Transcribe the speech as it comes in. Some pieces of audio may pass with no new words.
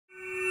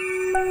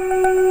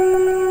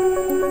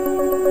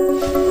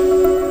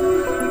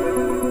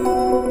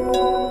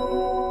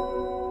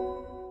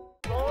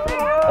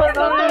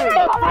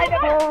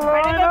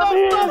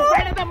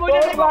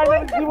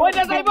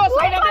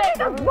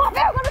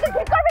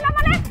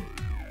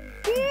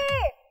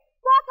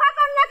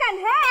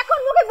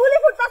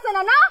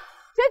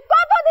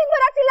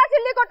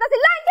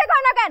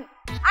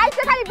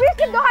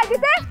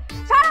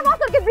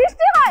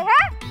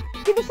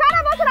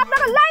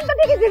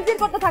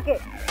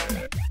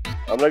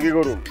আমরা কি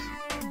করুম?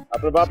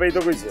 আপনার বাপ এই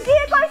তো কইছে। কি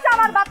কইছে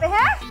আমার বাপে?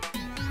 হ্যাঁ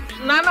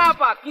না না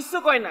আপা কিছু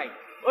কই নাই।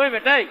 ওই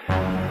বেটাই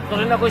তোর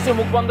না কইছে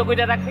মুখ বন্ধ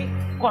কইরা রাখবি।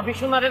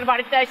 কমিশনারের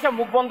বাড়িতে এসে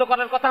মুখ বন্ধ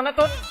করার কথা না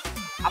তোর।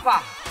 আপা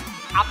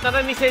আপনারা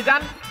নিচে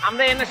যান,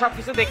 আমরা এনে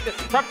সবকিছু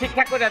দেখতেছি, সব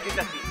ঠিকঠাক করে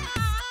দিতেছি।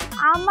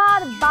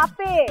 আমার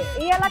বাপে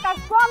এই এলাকার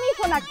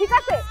কমিশনার, ঠিক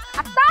আছে?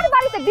 আর তার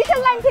বাড়িতে ডিশের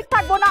লাইন ঠিক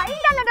থাকবো না,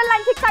 ইন্টারনেটের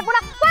লাইন ঠিক থাকবো না,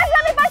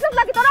 আমি পাইছিস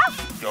নাকি তোরা?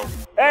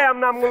 এই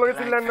আমরা আমগুলো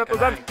ছিলেন না তো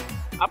জান।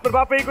 আপনার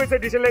বাপ এই কইছে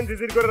ডিশের লাইন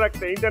জিজির করে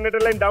রাখতে,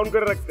 ইন্টারনেটের লাইন ডাউন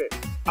করে রাখতে।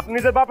 আপনি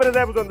নিজের বাপের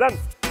যায় বুঝুন জান।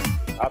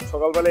 আজ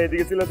সকালবেলা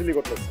এদিকে চিল্লাচিল্লি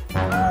করতেছে।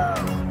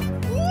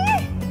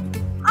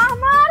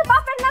 আমার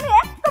বাপের নামে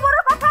এত বড়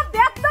কথা,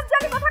 বেয়াদব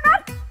জানি কথাকার।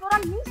 তোরা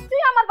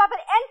নিশ্চয়ই আমার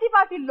বাপের অ্যান্টি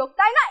পার্টির লোক,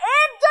 তাই না?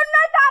 এর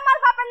জন্যই তো আমার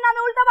বাপের নামে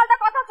উল্টাপাল্টা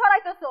কথা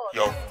ছড়াইতেছো।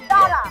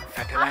 দাঁড়া,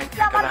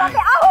 আজকে আমার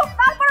বাপে আহুক,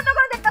 তারপরে তো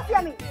করে দেখতাছি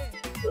আমি।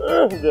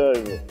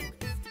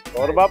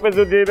 তোর বাপে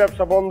যদি এই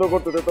ব্যবসা বন্ধ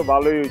করতে তো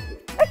ভালোই হইতো।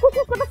 এই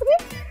কোশিশ করতেছ কি?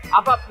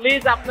 আপা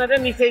প্লিজ আপনারা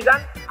নিচে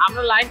যান,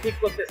 আমরা লাইন ঠিক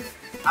করতেছি।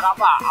 আর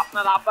আপা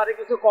আপনার আব্বারে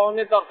কিছু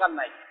কওনের দরকার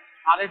নাই।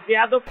 আরে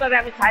বেয়াদবটারে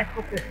আমি সাইজ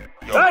করতেছি।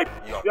 এই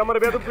তুই আমার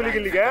বেয়াদব কইলি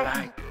গেলি গে?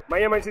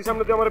 মাইয়া মাইসির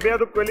সামনে তুই আমার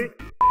বেয়াদব কইলি?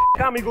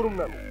 আমি করুম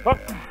না।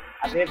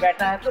 আরে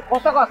বেটা এত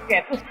কত কষ্টে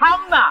তুই থাম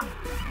না।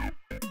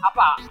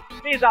 আপা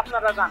প্লিজ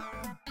আপনারা যান,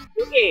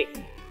 তুমি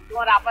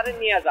তোমার আপারে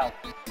নিয়ে যাও।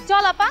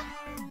 চল আপা।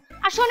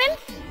 আর শোনেন,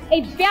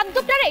 এই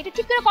বেয়াদবটারে একটু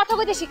ঠিক করে কথা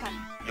কইতে শিখান।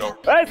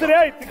 এই সরি,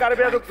 এই তুই কারে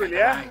বেয়াদব কইলি?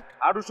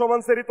 আরু সমান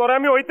সেরি তোরে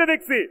আমি হইতে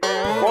দেখছি।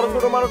 বড়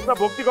ছোট মানুষ না,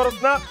 ভক্তি করস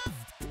না,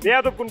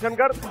 বেয়াদব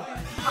কোনখানকার?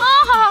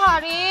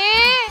 আরে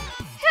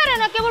হেরে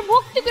না কেবল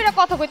ভক্তি করে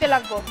কথা কইতে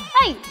লাগবো।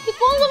 এই তুই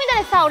কোন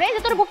জমিদারের সাউরে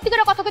যে তোর ভক্তি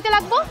করে কথা কইতে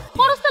লাগবো?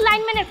 করস তো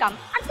লাইনম্যানের কাম,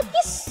 আর তুই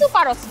কিচ্ছু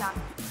পারস না।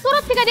 তোর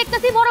থেকে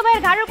দেখতেছি বড়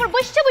ভাইয়ের ঘাড়ের উপর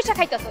বইসা বইসা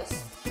খাইতেছস।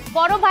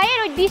 বড় ভাইয়ের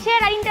ওই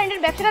ডিশের আর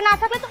ইন্টারনেটের ব্যবসাটা না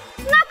থাকলে তো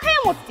না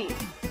খাইয়া মরতি।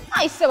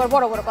 আইসে আবার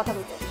বড় বড় কথা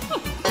বলতে।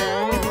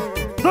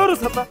 ধরু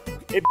ছাতা,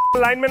 এই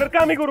লাইনম্যানের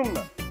কামই করুম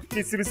না।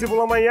 কিসি বিসি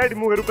বলা মাইয়া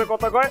মুখের উপরে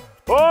কথা কয়।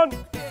 শোন,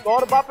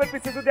 তোর বাপের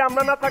পিছে যদি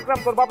আমরা না থাকতাম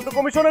তোর বাপ তো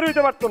কমিশনার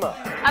হইতে পারতো না।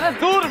 আরে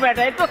দূর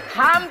বেটা, একটু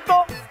থাম তো।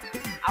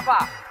 আপা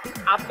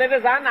আপনারা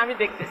যান, আমি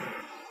দেখতেছি।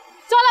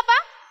 চল আপা,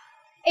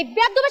 এই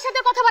বেয়াদবের সাথে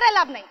কথা বলে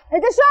লাভ নাই।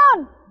 এই যে শোন,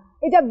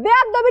 এই যে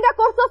বেয়াদবিটা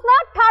করছস না,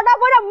 ঠাডা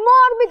পড়া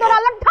মরবি তোর।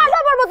 আল্লাহ ঠাডা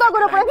পড়বো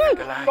তোর উপরে।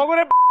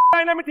 তগরে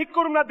লাইন আমি ঠিক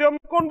করুম না। দেম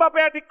কোন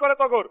বাপে ঠিক করে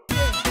তগর?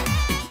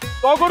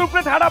 তগর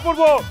উপরে ঠাডা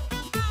পড়বো।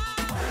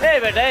 এই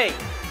বেটা এই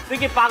তুই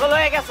কি পাগল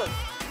হয়ে গেছস?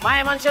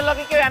 মায়ে মানুষের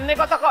লগে কেউ এমনি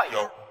কথা কয়?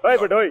 এই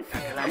বেটা ওই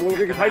আমি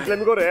ওকে কি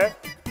ফাইজলামি করে?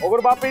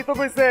 ওগর বাপেই তো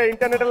কইছে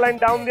ইন্টারনেটের লাইন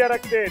ডাউন দিয়া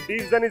রাখতে,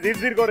 ডিশ জানি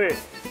ঝিরঝির করে।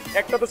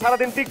 একটা তো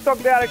সারাদিন টিকটক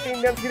দেয় আর একটা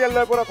ইন্ডিয়ান সিরিয়াল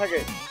লয়ে পড়া থাকে।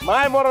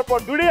 মায় মরার পর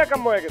দুইটাই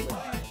একাম হয়ে গেছে।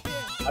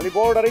 খালি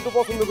বড়টার একটু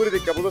পছন্দ করে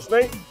দেখা বুঝছ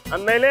নাই? আর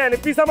নাইলে আমি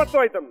পিছা মারতে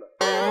পাইতাম না।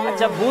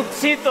 আচ্ছা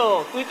বুঝছি তো,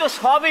 তুই তো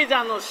সবই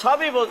জানোস,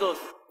 সবই বোঝোস।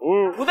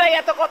 খুদাই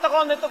এত কথা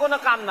কনের তো কোনো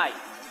কাম নাই।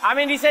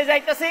 আমি নিচে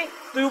যাইতেছি,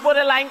 তুই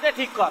উপরে লাইনটা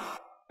ঠিক কর।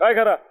 এই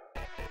খারা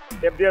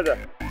টেপ দিয়া যা।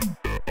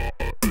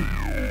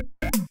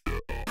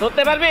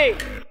 ধরতে পারবি?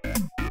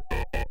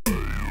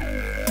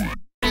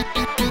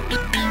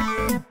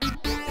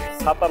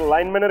 সাতার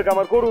লাইনম্যানের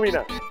কামার করুই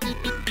না।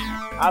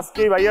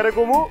 আজকেই ভাইয়ারে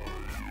কমু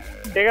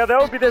টেকা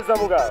দেও, বিদেশ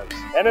যাবো গা।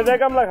 এনে যায়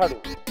কামলা খাড়ু,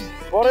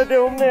 পরে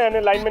দেউম নে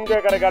এনে লাইনম্যান কে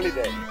একারে গালি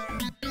দেয়।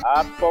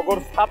 আর তগর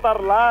সাতার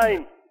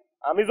লাইন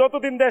আমি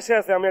যতদিন দেশে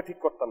আছে আমি ঠিক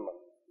করতাম না।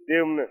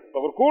 দেউম নে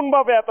তগর কোন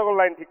ভাবে এতগুলো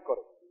লাইন ঠিক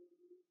করে।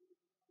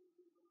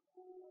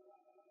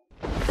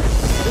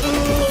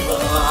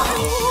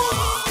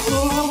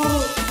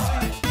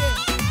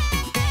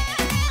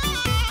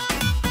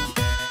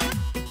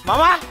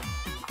 মামা,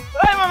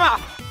 এই মামা,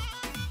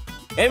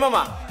 এই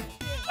মামা,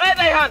 এই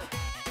রায়হান,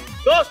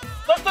 দোস্ত,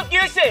 দোস্ত কি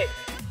হয়েছে?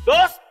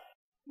 দোস্ত,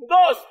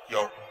 দোস্ত।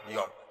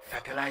 Yo,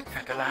 satellite.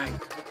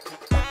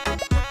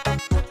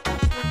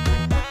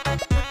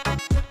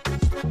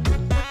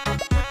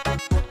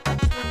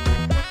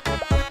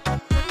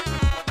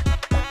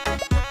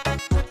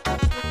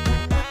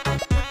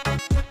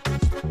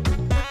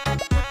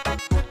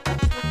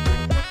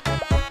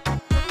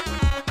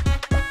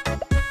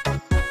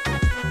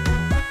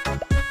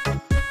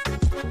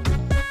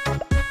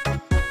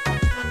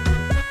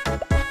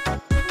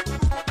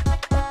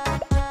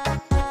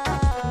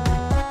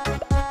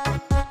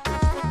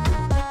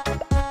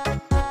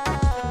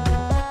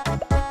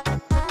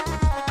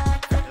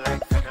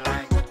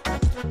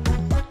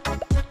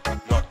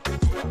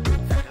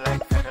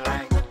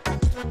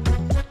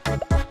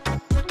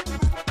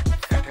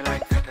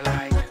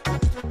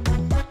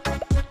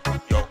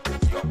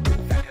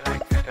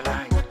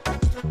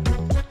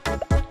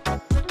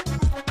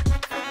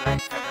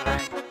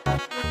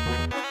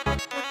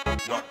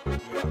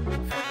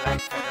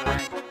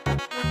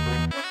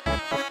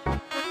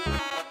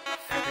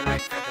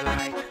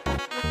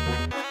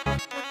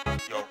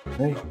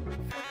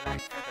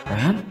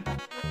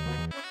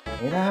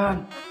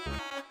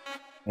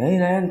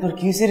 রায়ান তোর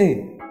কি হয়েছে রে?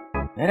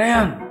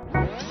 রায়ান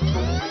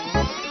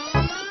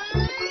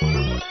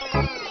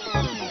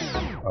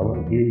আমার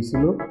কি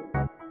হয়েছিল?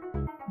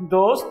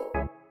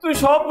 দোস্ত তুই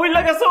সব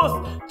ভুইলা গেছস,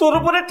 তোর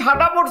উপরে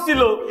ঠাডা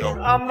পড়ছিল,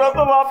 আমরা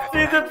তো ভাবছি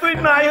যে তুই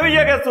নাই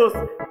হইয়া গেছস।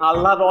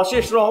 আল্লাহর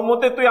অশেষ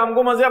রহমতে তুই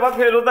আমগো মাঝে আবার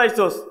ফেরত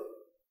আইছস।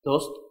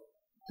 দোস্ত,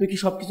 তুই কি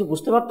সবকিছু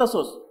বুঝতে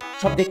পারতাছস,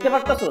 সব দেখতে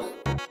পারতাছস,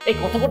 এই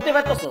কথা করতে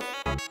পারতাছস?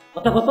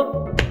 কথা কত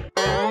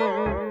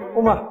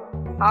ওমা,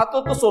 হাতও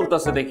তো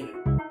চলতেছে দেখি।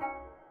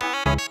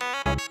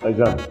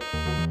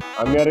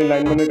 আমি আর এই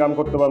লাইনম্যানের কাম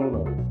করতে পারবো না।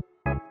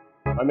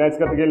 আমি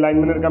আজকে থেকে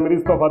লাইনম্যানের কামের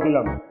ইস্তফা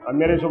দিলাম। আমি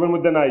আর এসবের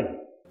মধ্যে নাই।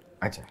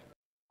 আচ্ছা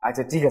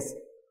আচ্ছা ঠিক আছে,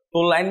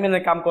 তোর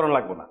লাইনম্যানের কাম করা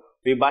লাগবো না,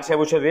 তুই বাসায়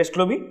বসে রেস্ট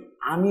লবি,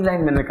 আমি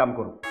লাইনম্যানের কাম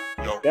করবো।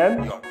 কেন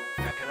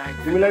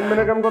তুমি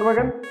লাইনম্যানের কাম করবা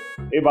কেন?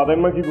 এই বাদাম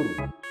মা কি করবো?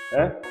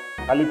 হ্যাঁ,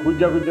 খালি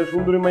খুঁজা খুঁজা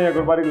সুন্দরী মাইয়া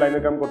করে বাড়ির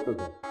লাইনের কাম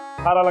করতেছে।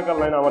 সারা এলাকার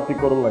লাইন আমার ঠিক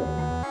করুন লাগে।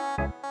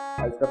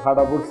 আজকে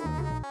ঠাডা পড়ছি,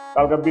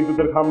 কালকে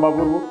বিদ্যুতের খাম্বা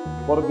পড়বো,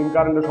 পরের দিন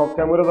কারেন্টের সব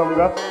ক্যামেরা যাবো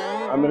গা।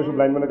 আমি এসব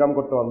লাইনম্যানের কাম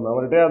করতে পারবো না।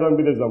 আমার এটাই আমি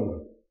বিদেশ যাবো না।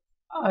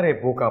 আরে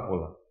বোকা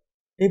পোলা,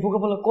 এই বোকা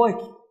পোলা কয়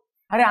কি?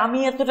 আরে আমি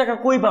এত টাকা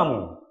কই পামু?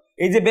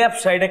 এই যে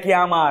ব্যবসা, এটা কি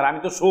আমার? আমি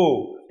তো শো,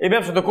 এই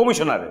ব্যবসা তো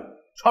কমিশনারে,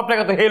 সব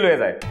টাকা তো হেল হয়ে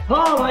যায়।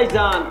 হ্যাঁ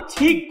ভাইজান,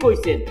 ঠিক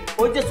কইছেন।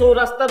 ওই যে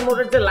চৌরাস্তার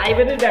মোড়ের যে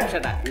লাইব্রেরির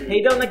ব্যবসাটা,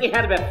 সেইটাও নাকি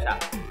হ্যার ব্যবসা।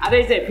 আর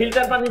এই যে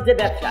ফিল্টার পানির যে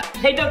ব্যবসা,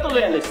 সেইটাও তো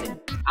লয়ে আলেছেন।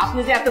 আপনি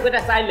যে এত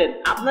কটা চাইলেন,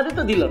 আপনাদের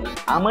তো দিল না।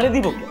 আমারে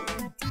দিব কে?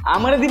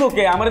 আমারে দিব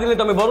কে? আমারে দিলে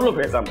তো আমি বড় লোক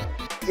হয়ে যাবো।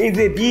 এই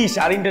যে ডিশ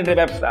আর ইন্টারনেটের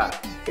ব্যবসা,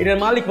 এটার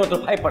মালিক মাত্র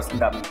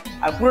 5% আমি,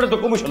 আর পুরোটা তো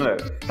কমিশনারের।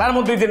 তার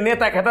মধ্যে যে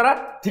নেতা খেতারা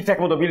ঠিকঠাক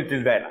মতো বিল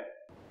টিল দেয় না।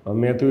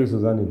 আমি এত কিছু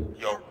জানি না।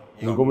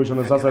 তুমি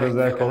কমিশনের চাচারে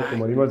যায় কম,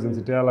 তোমার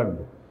ইমার্জেন্সি টাকা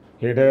লাগবে,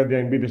 সেই টাকা দিয়ে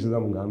আমি বিদেশে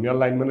যাবো না। আমি আর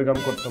লাইনম্যানের কাম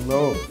করতাম না।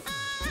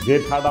 যে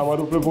ঠাডা আমার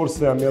উপরে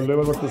পড়ছে, আমি আর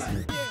লেবার করতেছি।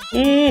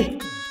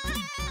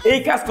 এই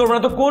কাজ করবা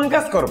না তো কোন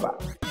কাজ করবা?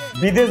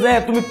 বিদেশ যায়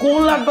তুমি কোন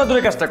লাখ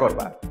বাদুরের কাজটা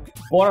করবা?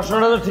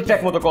 পড়াশোনাটা তো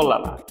ঠিকঠাক মতো করলা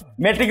না,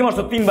 ম্যাট্রিকে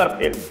মারছো 3 বার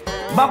ফেল,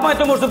 বাপায়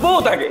তো মরছো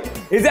বহুত আগে।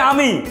 এই যে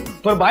আমি,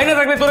 তোর ভাই না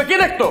থাকলে তোরা কে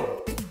দেখতো?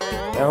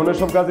 এখন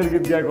এসব কাজের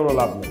গীত দিয়ে কোনো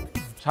লাভ নেই।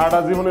 সারাটা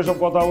জীবনে সব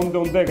কথা উনতে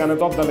উনতে এখানে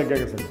তবদা লেগে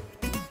গেছে।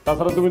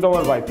 তাছাড়া তুমি তো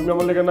আমার ভাই, তুমি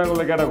আমার লেগে না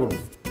করলে কেটা করবো?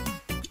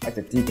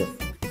 আচ্ছা ঠিক আছে,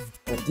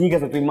 ঠিক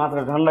আছে, তুই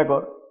মাথাটা ঠান্ডা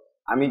কর,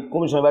 আমি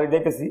কমিশনের বাড়ি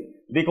দেখতেছি,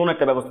 দিয়ে কোনো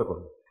একটা ব্যবস্থা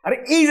করবো। আরে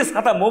এই যে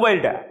ছাতা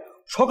মোবাইলটা,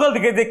 সকাল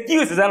থেকে যে কি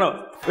হয়েছে জানো?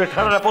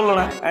 ঠান্ডাটা পড়লো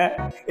না? হ্যাঁ,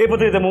 এই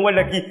পদ্ধতিতে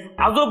মোবাইলটা কি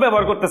আজব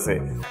ব্যবহার করতেছে,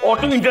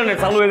 অটো ইন্টারনেট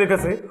চালু হয়ে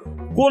যেতেছে,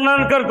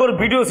 কোনানকার কোন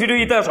ভিডিও সিডিও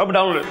ইতা সব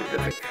ডাউনলোড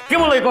করতেছে।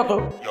 কেমন লাগে কত?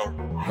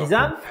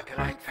 ভাইজান,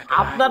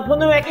 আপনার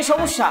ফোনেও একই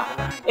সমস্যা?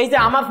 এই যে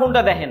আমার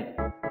ফোনটা দেখেন,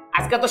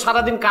 আজকে তো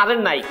সারাদিন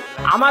কারেন্ট নাই,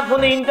 আমার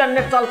ফোনে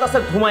ইন্টারনেট চলতেছে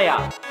ধুমাইয়া।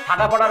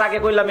 ঠাডা পড়ার আগে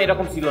কইলাম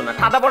এরকম ছিল না,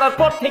 ঠাডা পড়ার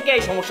পর থেকে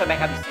এই সমস্যা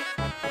দেখা দিচ্ছে।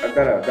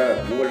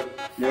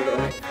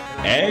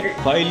 এক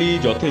ফাইলই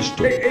যথেষ্ট।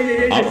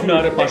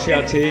 আপনার পাশে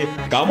আছে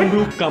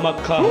কামরূপ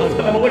কামাখ্যা।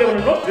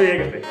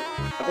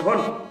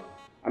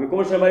 আমি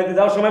কমিশনের বাড়িতে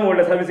যাওয়ার সময়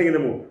মোবাইলটা সার্ভিসিং এ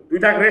দেবো, তুই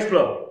টাকা রেস্ট ল,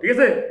 ঠিক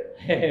আছে?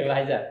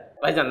 ভাইজান,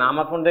 ভাইজান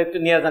আমার ফোনটা একটু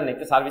নিয়ে যান,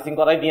 একটু সার্ভিসিং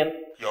করাই দিয়েন।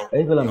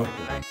 এই বললাম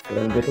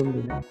বেতন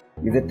দিলে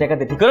নিজের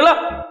টাকাতে ঠিক করে না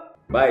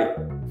ভাই।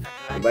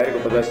 বাইরে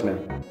কোথাও যাস না,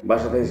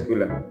 বাসাতে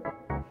স্কুলে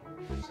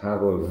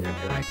ছাগল।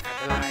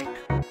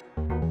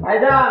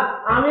 ভাইজান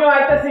আমিও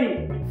আইতাছি।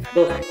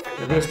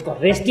 রেস্ট কর,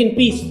 রেস্ট ইন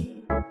পিস।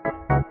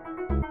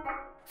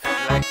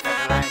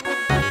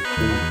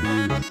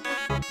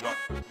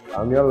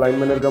 আমি আর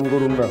লাইনম্যানের কাম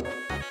করুন না।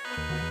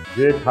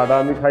 যে ঠাডা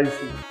আমি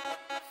খাইছি,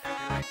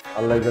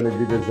 আল্লাহ জানে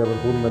বিদেশ যাবে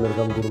কোনম্যানের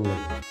কাম করুন না।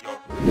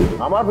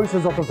 আমার হয়েছে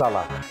যত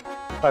জ্বালা।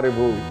 আরে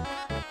বউ,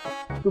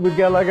 তুমি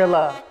গেলা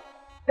গেলা,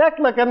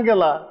 একলা কেন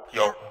গেলা?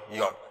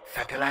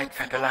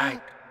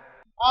 Satellite.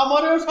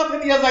 আমারও সাথে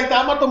নিয়ে যাইতে,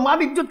 আমার তো মান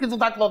ইজ্জত কিছু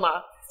থাকলো না।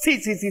 C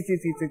C C C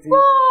C C.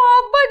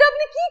 আব্বা, এটা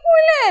আপনি কি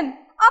কইলেন?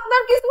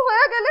 আপনার কিছু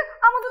হয়ে গেলে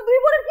আমাদের দুই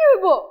বোনের কি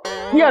হইব?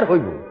 কি আর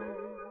হইব?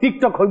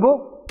 টিকটক হইব,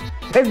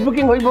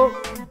 ফেসবুকিং হইব,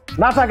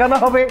 নাচা গানা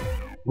হবে,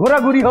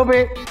 ঘোরাঘুরি হবে,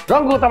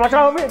 রঙ্গ তামাশা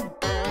হবে।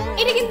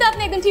 এটা কিন্তু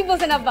আপনি একদম ঠিক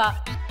বলছেন আব্বা।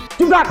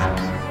 চুপ থাক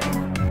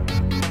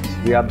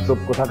বেয়াদব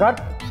কোথাকার।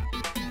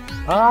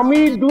 আমি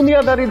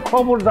দুনিয়াদারির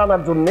খবর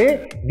জানার জন্য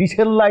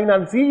ডিশের লাইন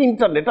আনছি,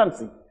 ইন্টারনেট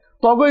আনছি,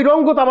 তবে ওই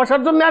রঙ্গ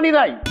তামাশার জন্য আনি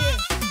নাই।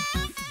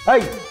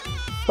 এই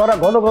তোরা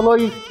ঘন ঘন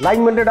ওই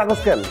লাইনম্যানটা ডাকস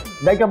কেন?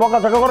 ডাইকা বকা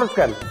ঝকা করস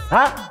কেন?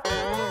 হ্যাঁ,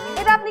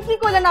 এটা আপনি কি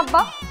কইলেন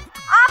আব্বা?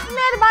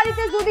 আপনার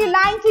বাড়িতে যদি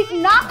লাইন ঠিক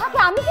না থাকে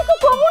আমি কিছু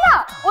কমু না,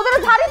 ওদের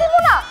ঝাড়ি দিব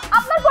না?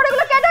 আপনার পরে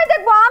এগুলো কেটাই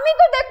দেখবো? আমি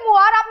তো দেখবো।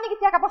 আর আপনি কি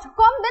টাকা পয়সা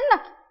কম দেন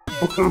নাকি?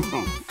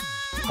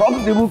 কম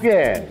দেবো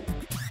কেন?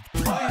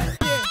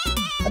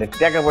 আরে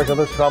টাকা পয়সা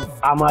তো সব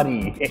আমারই।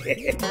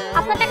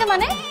 আপনার টাকা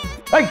মানে?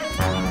 এই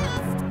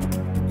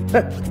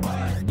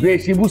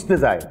বেশি বুঝতে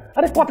যায়।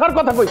 আরে কথার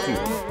কথা কইছি,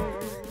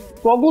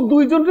 তবু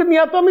দুইজনকে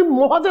নিয়ে তো আমি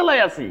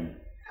মহাজালায় আছি।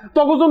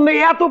 তখন জন্য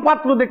এত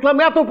পাত্র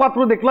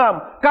দেখলাম,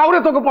 কাউরে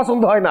তোকে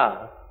পছন্দ হয় না।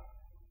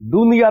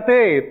 দুনিয়াতে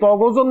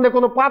তগো জন্য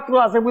কোনো পাত্র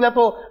আছে বলে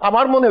তো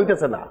আমার মনে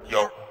হইতেছে না।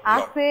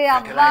 আছে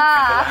আব্বা,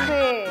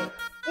 আছে।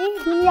 এই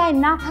দুনিয়ায়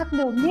না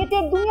থাকলেও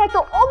নেটের দুনিয়ায়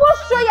তো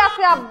অবশ্যই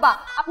আছে আব্বা।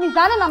 আপনি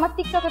জানেন আমার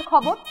টিকটকের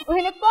খবর?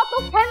 ওখানে কত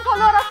ফ্যান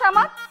ফলোয়ার আছে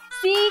আমার?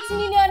 6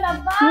 মিলিয়ন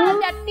আব্বা।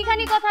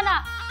 চারটিখানি কথা না,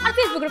 আর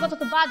ফেসবুকের কথা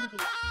তো বাদ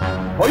দিলাম।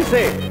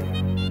 হইছে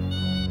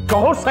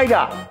শহর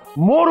সাইডা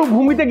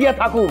মরুভূমিতে গিয়া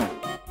থাকুন,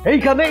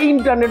 এইখানে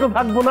ইন্টারনেটও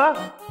থাকবো না,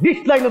 ডিশ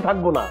লাইনও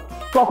থাকবো না।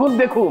 তখন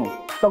দেখুন,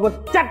 তখন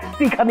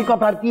চারটিখানি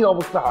কথার কি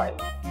অবস্থা হয়।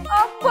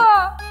 আব্বা,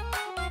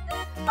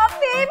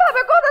 আপনি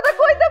এইভাবে কথাটা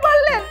কইতে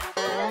পারলেন?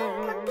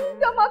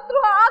 মাত্র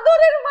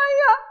আদরের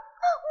মাইয়া,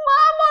 মা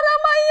মরা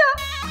মাইয়া।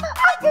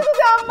 আজকে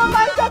যদি আম্মা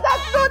মাইয়া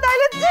থাকতো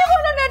তাহলে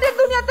জীবনে নেটের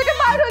দুনিয়া থেকে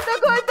বাইর হইতে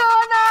কইতো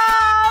না।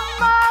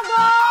 মা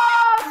গো,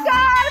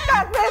 কার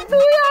কাছে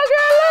তুইও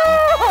গেল?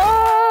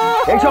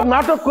 এইসব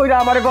নাটক কইরা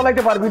আমারে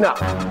গলাইতে পারবি না।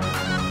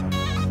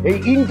 এই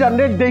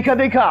ইন্টারনেট দেখা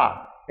দেখা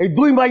এই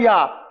দুই মাইয়া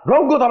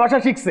রঙ্গ তামাশা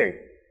শিখছে।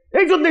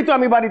 এই জন্যই তো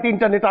আমি বাড়িতে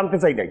ইন্টারনেট আনতে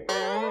চাই নাই।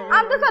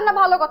 আনতে চান না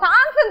ভালো কথা,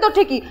 আনছেন তো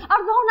ঠিকই। আর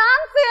যখন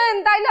আনছেন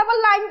তাইলে আবার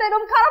লাইনটা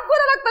এরকম খারাপ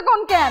করে রাখতে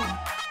কোন কেন?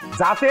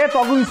 যাতে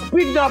তখন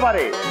স্পিড না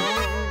বাড়ে।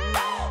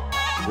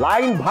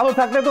 লাইন ভালো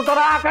থাকলে তো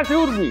তারা আকাশে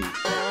উড়বি।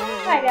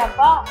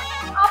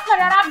 আপনার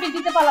আর আপডেট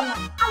দিতে পারলাম না,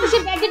 আমি সে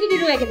ব্যাগে দিতে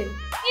রয়ে গেলেন।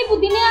 এই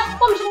বুদ্ধি নিয়ে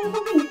কমিশন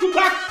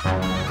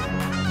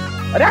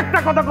আর একটা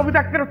কথা কবিতা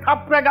একটা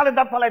থাপড়ে গালে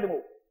দাঁত ফালাই দেবো।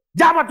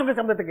 যা আমার চোখের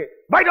সামনে থেকে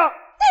বাইরে।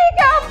 ठीक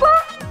है अब्बा,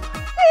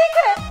 ठीक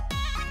है,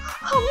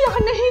 हम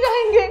यहाँ नहीं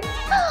रहेंगे,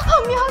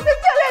 हम यहाँ से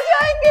चले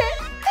जाएंगे।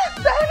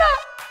 बहना,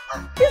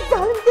 इस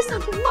जालिम के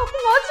सामने माफी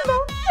मांगना।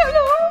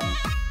 चलो।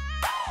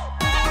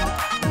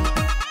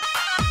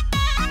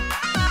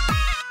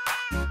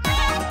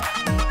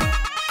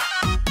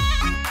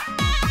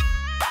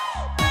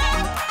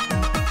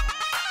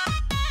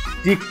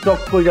 টিকটক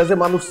কইরা যে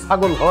মানুষ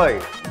ছাগল হয়,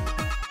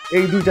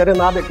 এই দুইটারে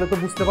না দেখলে তো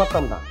বুঝতে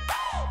পারতাম না।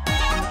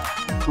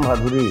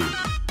 মাধুরী,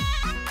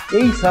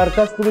 এই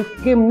সার্কাস তুমি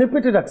কেমনে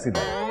পেটে রাখছিল?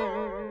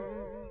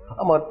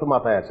 আমার তো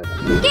মাথায় আসে না।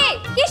 কি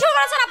কি শুরু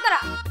করেছেন আপনারা?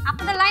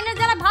 আপনাদের লাইনের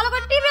যারা ভালো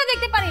করে টিভিও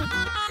দেখতে পারেন।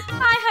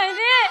 হায় হায়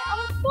রে,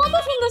 আমার কত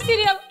সুন্দর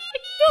সিরিয়াল,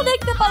 একটু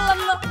দেখতে পারলাম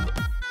না।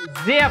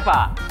 জি আপা,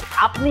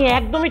 আপনি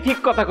একদমই ঠিক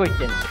কথা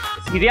কইছেন।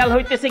 সিরিয়াল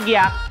হইতেছে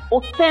গিয়া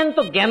অত্যন্ত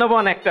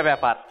জ্ঞানবান একটা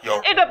ব্যাপার।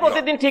 এটা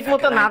প্রতিদিন ঠিক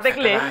মতো না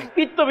দেখলে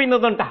পিত্ত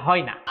বিনোদনটা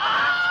হয় না।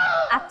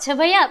 আচ্ছা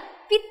ভাইয়া,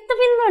 পিত্ত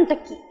বিনোদনটা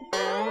কি?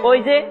 ওই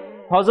যে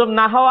হজম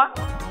না হওয়া।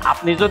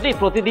 আপনি যদি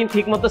প্রতিদিন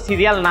ঠিক মতো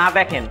সিরিয়াল না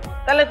দেখেন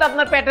তাহলে তো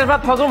আপনার পেটের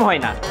ভাত হজম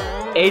হয় না।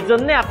 এই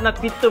জন্য আপনার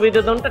পিত্ত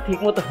বিনোদনটা ঠিক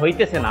মতো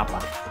হইতেছে না আপা।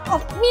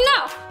 আপনি না,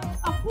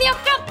 আপনি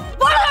একটা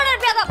বড় ধরনের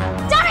বেয়াদব।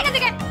 যান এখান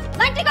থেকে,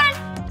 লাইন ঠিক করেন।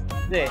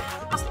 যে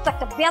আস্তে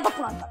একটা বেয়াদব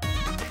না।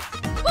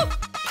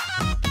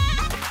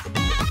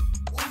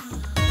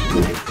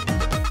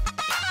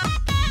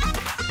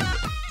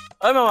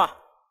 ওই মামা,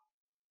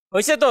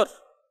 হইছে তোর?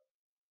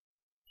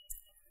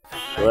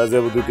 ওরা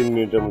যাবো 2-3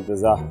 মিনিটের মধ্যে।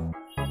 যা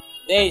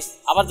দেশ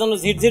আবার জন্য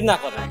ঝিরঝির না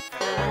করে।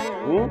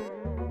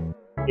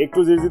 একটু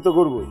জিরজি তো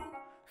করবো।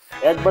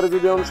 একবারে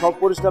যদি আমি সব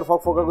পরিষ্কার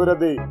ফকফকা করে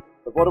দেই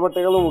তো পরবারটা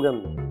গেল মুখেন।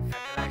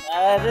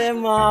 আরে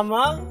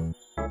মামা,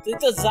 তুই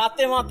তো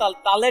জাতে মাতাল,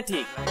 তালে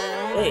ঠিক।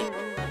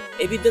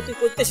 এই বিদ্যা তুই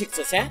করতে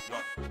শিখছস? হ্যাঁ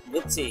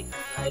বুঝছি,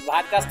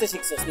 ভাইয়ের কাছ থেকে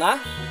শিখছস না?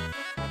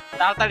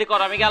 তাড়াতাড়ি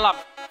কর, আমি গেলাম।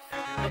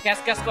 তো ক্যাশ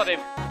ক্যাশ করে।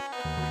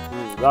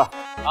 যা।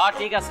 হ্যাঁ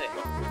ঠিক আছে।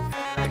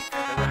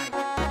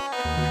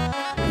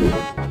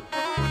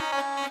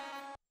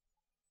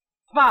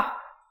 বাহ,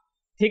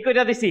 ঠিক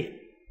করে দিছি।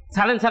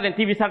 ছাড়েন ছাড়েন,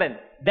 টিভি ছাড়েন,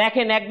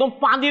 দেখেন একদম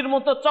পানির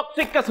মতো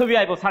চকচকা ছবি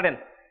আইবো। ছাড়েন।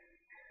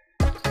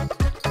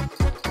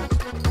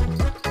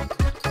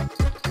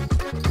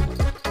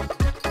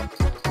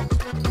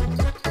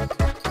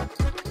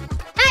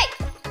 এই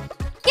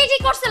কি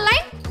ঠিক করছেন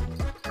লাইন?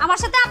 আমার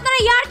সাথে আপনারা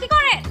ইয়ার কি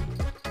করেন?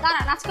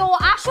 দাঁড়ান, আজকে ও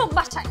আসুক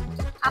বাসায়,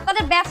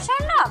 আপনাদের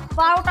ব্যবসায় না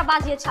 12টা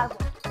বাজিয়ে ছাড়বো।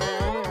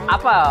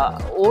 আপা,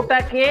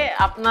 ওটাকে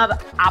আপনার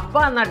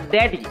আব্বা না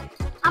ড্যাডি?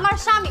 আমার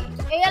স্বামী,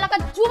 এই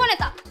এলাকার যুব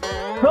নেতা।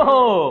 ও,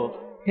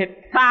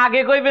 তা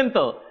আগে কইবেন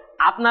তো।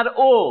 আপনার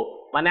ও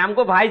মানে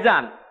আমগো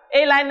ভাইজান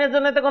এই লাইনের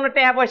জন্য তো কোনো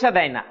টাকা পয়সা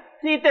দেয় না,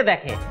 ফ্রিতে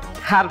দেখে।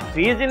 আর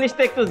ফ্রি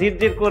জিনিসটা একটু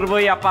জিরজির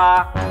করবোই আপা।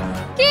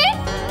 কি?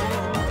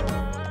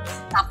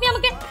 আপনি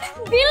আমাকে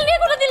বিল দিয়ে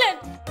করে দিলেন?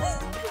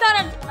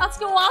 দাঁড়ান,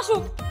 আজকে ও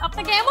আসুক,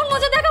 আপনাকে এমন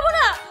মজা দেখাবো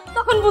না,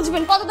 তখন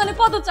বুঝবেন কত দানে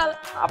কত চাল।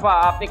 আপা,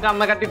 আপনি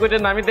কান্নাকাটি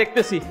করেন, আমি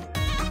দেখতেছি।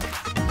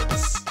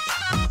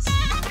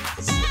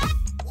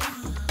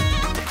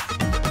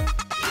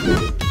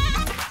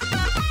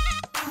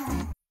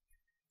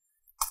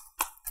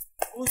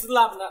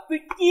 বুঝলাম না, তুই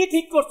কি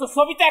ঠিক করছো?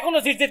 ছবিটা এখনো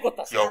জিরজির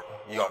করতেছিস।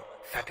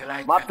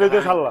 মাত্রই তো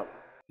ছাড়লাম।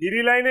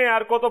 ফ্রি লাইনে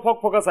আর কত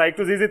ফকফকা চাই?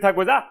 একটু জিজি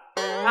থাকবে। যা।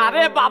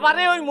 আরে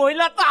বাবারে, ওই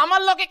মহিলা তো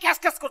আমার লগে খ্যাস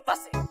খ্যাস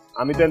করতেছে।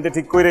 আমি তো এনতে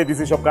ঠিক করে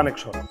দিছি সব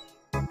কানেকশন।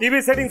 টিভি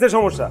সেটিংস এর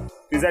সমস্যা,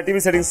 তুই যা টিভি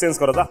সেটিংস চেঞ্জ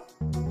করো। যা।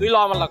 তুই ল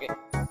আমার লগে।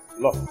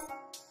 ল।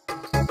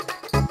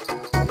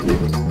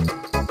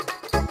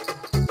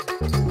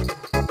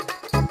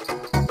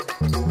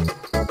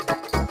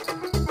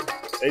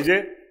 এই যে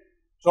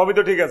সবই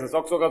তো ঠিক আছে,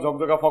 চকচকা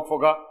ঝকঝকা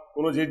ফকফকা,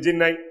 কোনো ঝিরঝির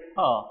নাই।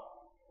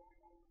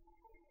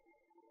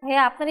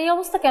 ভাইয়া, আপনার এই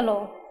অবস্থা কেন?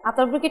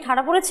 আপনার উপর কি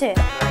ঠাড়া পড়েছে?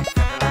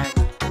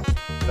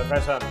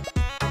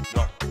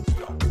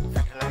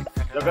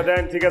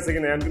 দেন ঠিক আছে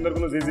কিনা, এখন কিন্তু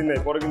কোনো ঝিরঝির নাই,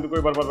 পরে কিন্তু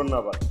কইবার পারবেন না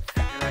আবার।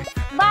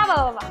 বাবা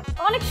বাবা,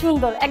 অনেক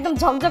সুন্দর, একদম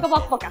ঝকঝকা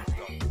পকপকা।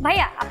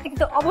 ভাইয়া, আপনি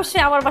কিন্তু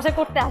অবশ্যই আমার বাসায়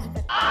করতে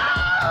আসবেন।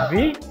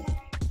 আমি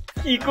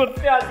কি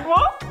করতে আসবো?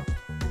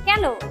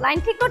 কেন লাইন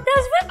ঠিক করতে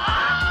আসবেন?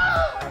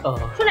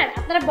 শুনেন,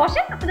 আপনারা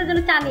বসেন, আপনাদের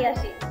জন্য চা নিয়ে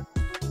আসি।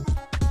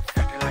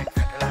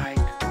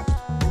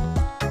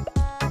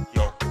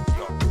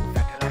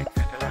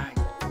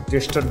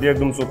 টেস্টার দিয়ে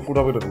একদম চোখ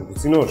ফুটা করে দেবো,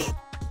 চিনোস?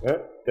 হ্যাঁ,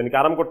 জানি কি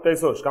আরাম করতে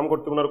আইসোস? কাম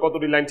করতে মনে আর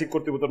কতটি লাইন ঠিক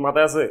করতে তোর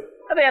মাথায় আছে?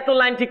 আরে এত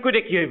লাইন ঠিক করে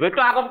কি হইবে?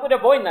 একটু আরাম করে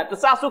বই না, তো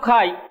চাচু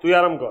খাই। তুই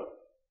আরাম কর,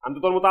 আমি তো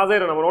তোর মতো আজাই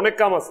না, আমার অনেক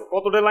কাম আছে।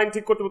 কতটা লাইন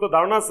ঠিক করতে তোর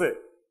ধারণা আছে?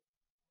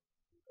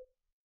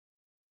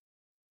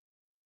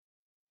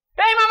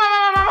 এই মামা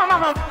মামা মামা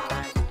মামা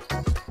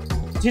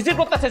ঝিঝির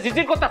করতেছে,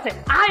 ঝিঝির করতেছে।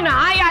 আয় না,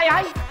 আয় আয়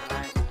আয়।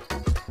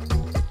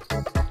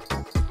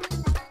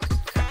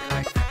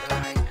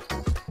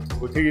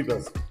 ও ঠিকই তো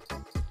আছে,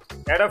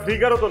 এটা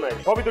ফিগারও তো নাই,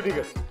 সবই তো ঠিক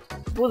আছে।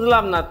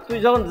 বুঝলাম না, তুই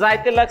যখন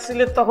যাইতে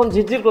লাগছিলি তখন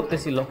ঝিঝির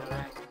করতেছিল।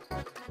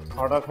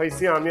 খাওয়া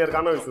খাইছি আমি আর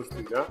কানা হয়েছিস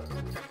তুই না?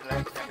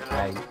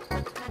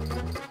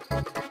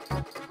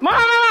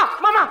 মামা মামা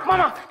মামা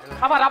মামা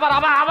আবার আবার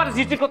আবার আবার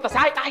ঝিঝির করতেছে।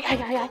 আয় আয়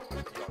আয় আয় আয়।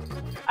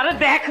 আরে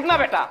দেখ না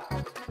বেটা।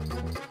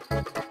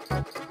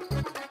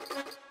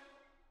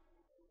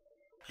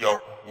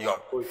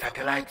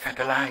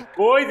 Satellite.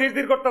 কই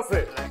ধীর করতেছে?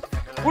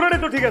 পুরাটাই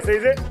তো ঠিক আছে।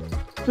 এই যে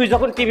তুই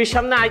যখন টিভির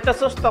সামনে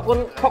আইতাছস তখন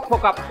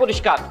ফকফকা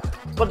পরিষ্কার,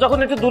 তোর যখন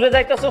একটু দূরে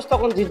যাইতাছস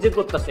তখন ঝিরঝির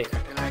করতেছে।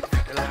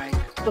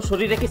 তো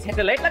শরীরে কি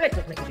স্যাটেলাইট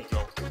লাগাইছস নাকি?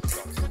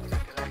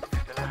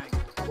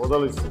 মজা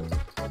লইছে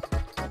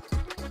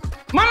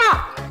মামা,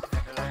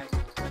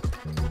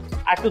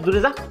 আর একটু দূরে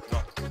যা।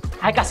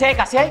 আয় কাছে আয়,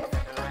 কাছে আয়।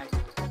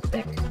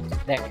 দেখ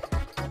দেখ,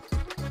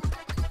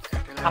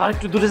 আবার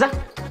একটু দূরে যা।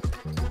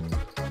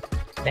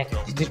 দেখ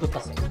ঝিরঝির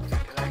করতেছে।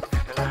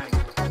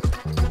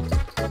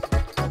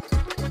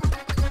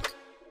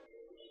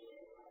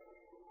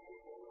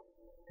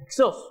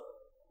 দেখছস?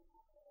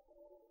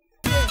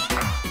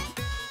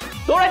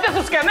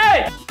 দৌড়াইতেছস কেন?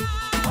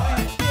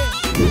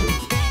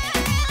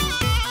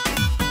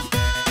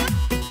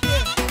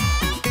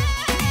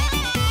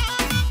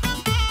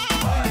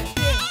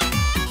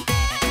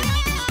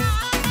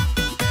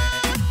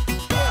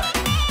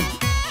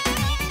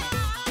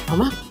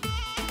 মামা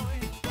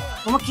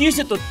মামা কি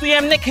হয়েছে তোর? তুই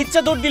এমনি খিচ্ছা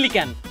দৌড় দিলি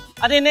কেন?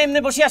 আরে এনে এমনি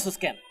বসে আসছিস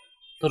কেন?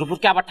 তোর উপর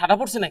কি আবার ঠাডা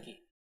পড়ছে নাকি?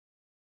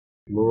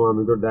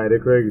 আমি তো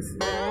ডাইরেক্ট হয়ে গেছি।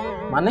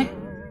 মানে?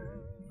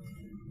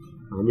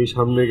 আমি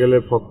সামনে গেলে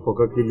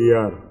ফকফকা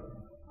ক্লিয়ার,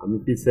 আমি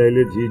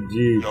পিছাইলে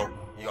ঝিরঝির,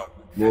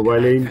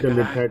 মোবাইলে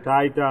ইন্টারনেট খায়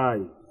টাই টাই।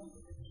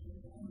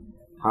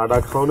 ঠাডা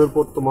খাওয়ানোর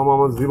পর তো মামা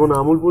আমার জীবনে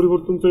আমূল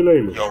পরিবর্তন চলে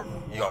এলো।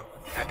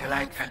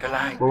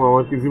 মামা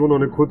আমার কি জীবন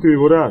অনেক ক্ষতি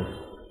হইব রে?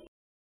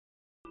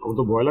 আমার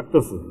তো ভয়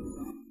লাগতেছে।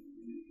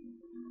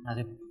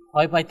 আরে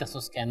ভয়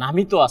পাইতেছস কেন?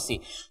 আমি তো আছি,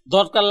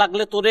 দরকার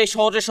লাগলে তোর এই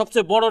শহরের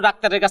সবচেয়ে বড়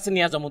ডাক্তারের কাছে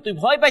নিয়ে যাবো। তুই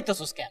ভয়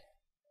পাইতেছস কেন?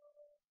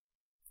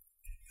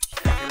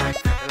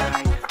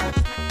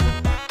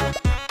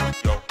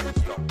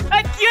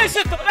 কি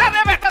হয়েছে তোর?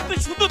 আরে বেটা তুই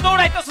শুধু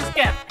দৌড়াইতেছস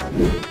কেন?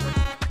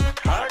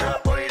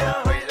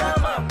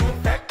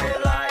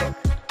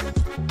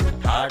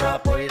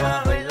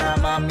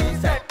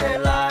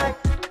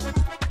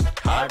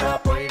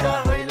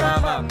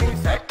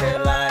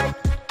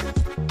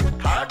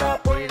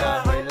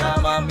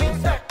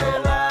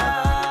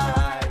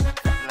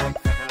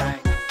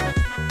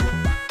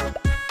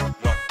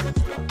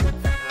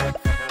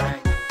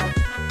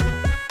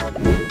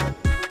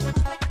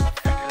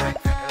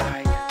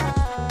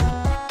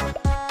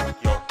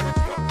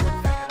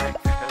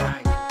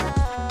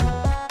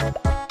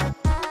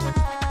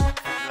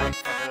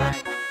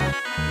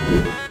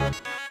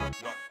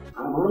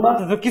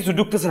 কিছু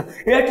ঢুকতেছে না।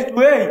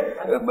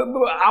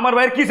 আমার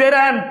ভাইয়ের কি চাই?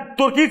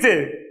 তোর কি চাই?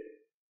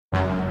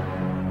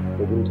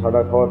 সেদিন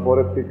ঠাডা খাওয়ার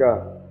পরের থেকে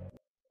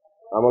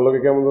আমার লোকে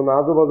কেমন যেন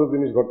আজব আজব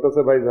জিনিস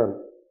ঘটতেছে। ভাইজান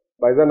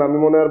ভাইজান আমি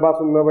মনে আর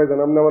বাসুন না ভাইজান,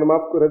 আপনি আমার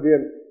মাফ করে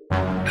দিয়েন।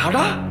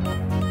 ঠাডা?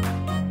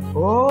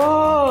 ও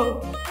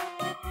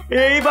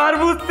এইবার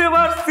বুঝতে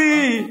পারছি।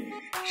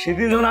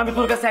 সেদিন যখন আমি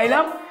তোর কাছে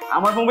আইলাম,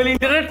 আমার মোবাইল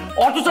ইন্টারনেট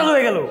অটো চালু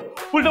হয়ে গেল,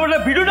 উল্টা পাল্টা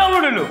ভিডিও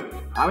ডাউনলোড হলো।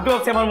 আমি তো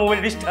ভাবছি আমার মোবাইল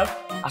ডিস্টার্ব,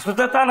 আসলে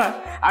তো তা না।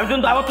 আমি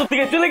যখন আবার তোর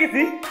থেকে চলে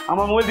গেছি,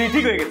 আমার মোবাইল দিয়ে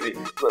ঠিক হয়ে গেছে।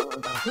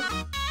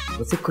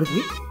 চেক করে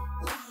দিই।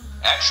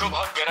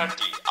 100%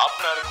 গ্যারান্টি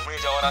আপনার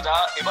ঘুমিয়ে যাওয়ার আগে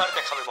এবার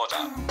দেখাবে মজা।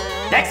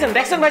 দেখছেন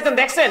দেখছেন ভাইজান,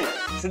 দেখছেন?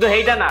 শুধু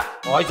এইটা না,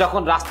 ওই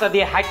যখন রাস্তা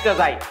দিয়ে হাঁটতে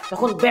যায়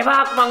তখন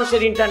বেবাক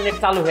মানুষের ইন্টারনেট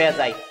চালু হয়ে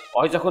যায়।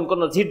 ওই যখন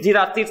কোনো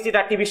ঝিরঝিরা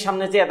চিরচিরা টিভির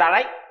সামনে যেয়ে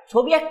দাঁড়ায়,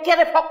 ছবি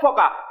একেবারে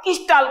ফকফকা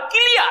ক্রিস্টাল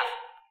ক্লিয়ার।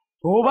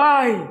 ও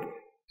ভাই,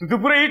 তুই তো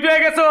পুরো হিট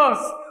হয়ে গেছস।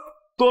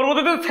 তোর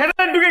মধ্যে তো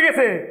স্যাটেলাইট ঢুকে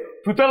গেছে।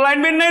 তুই তো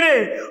লাইনম্যান নাই রে,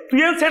 তুই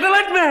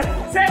স্যাটেলাইট ম্যান।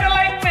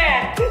 Satellite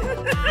man.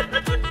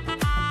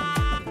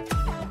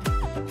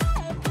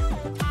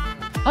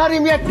 আরে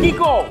মিয়া কি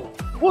কও?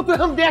 ও তো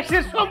এখন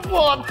দেশের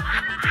সম্পদ।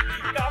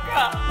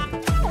 কাকা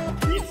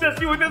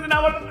বিশ্বাসই হইতেছে না,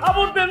 আমার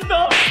খবর দেন তো।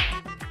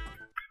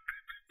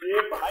 এ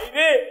ভাই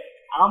রে,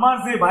 আমার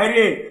যে ভাই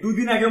রে,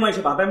 দুদিন আগে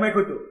মাইসে বাদাম মাইক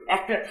হইতো,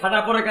 একটা ঠাডা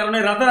পড়ার কারণে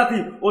রাতারাতি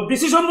ও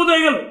দেশি সম্পদ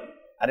হয়ে গেল।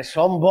 আরে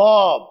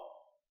সম্ভব,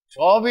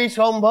 সবই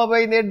সম্ভব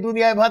এই নেট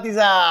দুনিয়ায়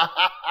ভাতিজা।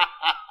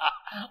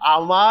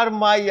 আমার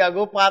মাইয়া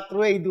গো পাত্র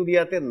এই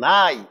দুনিয়াতে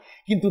নাই,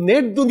 কিন্তু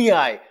নেট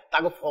দুনিয়ায়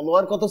তাকে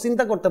ফলোয়ার কত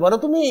চিন্তা করতে পারো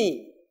তুমি?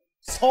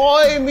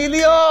 6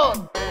 মিলিয়ন।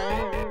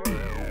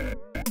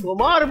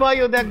 তোমার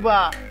ভাইও দেখবা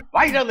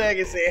ভাইরাল হয়ে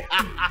গেছে।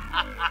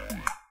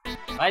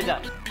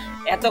 ভাইজান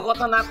এত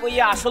কথা না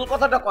কইয়া আসল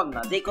কথাটা কন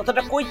না, যে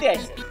কথাটা কইতে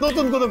আইছে।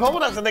 নতুন কোনো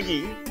খবর আছে নাকি?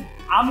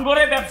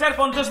 আমগরে ব্যবসার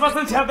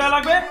 50% শেয়ার দেওয়া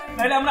লাগবে,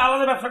 তাহলে আমরা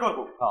আলাদা ব্যবসা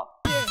করবো।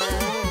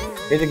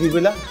 এটা কি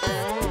কইলা?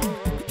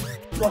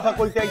 কথা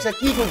কইতে আইসা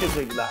কি কইতেছ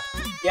এগুলা?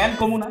 কেন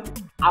কমু না?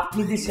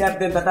 আপনি যে শেয়ার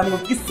দেন তাতে আমি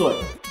কিচ্ছু হয়।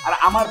 আর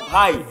আমার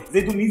ভাই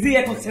যেহেতু নিজেই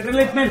এখন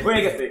স্যাটেলাইটম্যান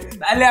হয়ে গেছে,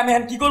 তাহলে আমি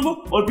এখন কি করবো?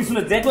 ওর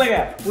পিছনে জ্যাক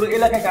লাগা পুরো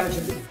এলাকায়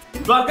কানেকশন দেবো।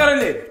 দরকার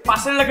হলে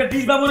পাশের এলাকার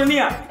ডিশ ব্যবহারে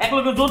নিয়ে এক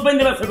লোকের জোট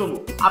বাইন্ধে ব্যবসা করবো।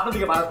 আপনার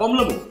দিকে ভাড়া কম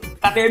নেবো,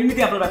 তাতে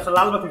এমনিতে আপনার ব্যবসা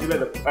লাল বাতি দিলে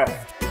যাবে।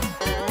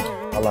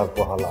 হালা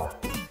পোহালা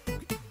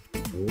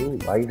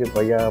বাইরে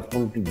পাইয়া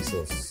পল্টি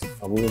দিছস,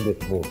 আমিও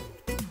দেখবো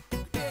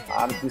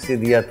আর পিছে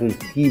দিয়া তুই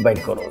কি বাইক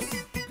করস।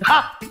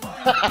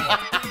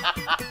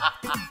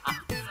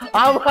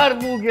 আমার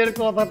মুখের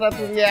কথাটা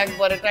তুমি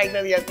একবারে টাইনা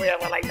দিয়া কইয়া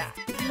বলাইলা।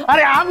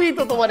 আরে আমি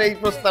তো তোমার এই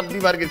প্রস্তাব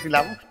দিবার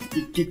গেছিলাম।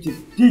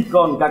 ঠিক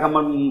কোন কাকা,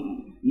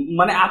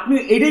 মানে আপনি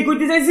এটাই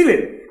কইতে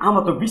চাইছিলেন?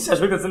 আমার তো বিশ্বাস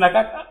হইতেছে না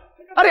কাকা।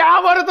 আরে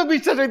আমারও তো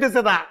বিশ্বাস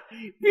হইতেছে না,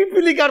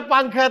 পিপিলিকার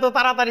পাংখা এত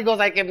তাড়াতাড়ি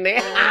গজায় কেমনে?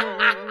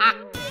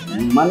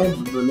 মানে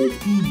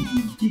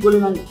কি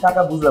করলেন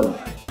কাকা, বুঝলাম না।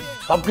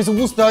 সবকিছু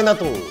বুঝতে হয় না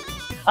তো।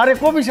 আরে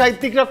কবি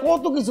সাহিত্যিকরা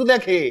কত কিছু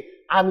লেখে,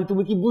 আমি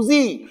তুমি কি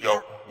বুঝি?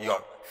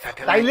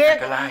 তাইলে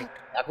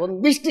এখন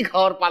মিষ্টি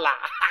খাওয়ার পালা।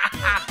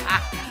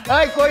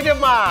 এই কই রে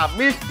মা,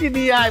 মিষ্টি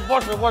নিয়ে আয়,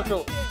 বসো বসো,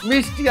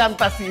 মিষ্টি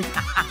আনতাছি।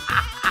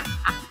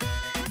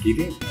 কি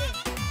রে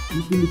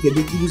পিপিলিকা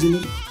দেখি বুঝলি?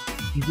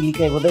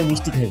 পিপিলিকা বোধহয়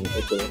মিষ্টি খাইবে।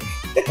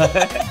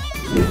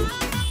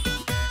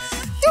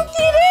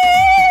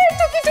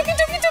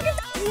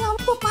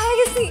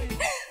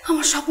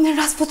 আমার স্বপ্নের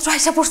রাজপুত্র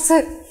আইসা পড়ছে।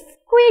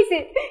 কইছে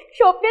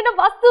স্বপ্নে না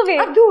বাস্তবে?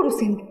 আর দূর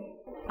হোসেন,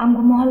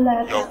 আমগো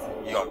মহল্লায়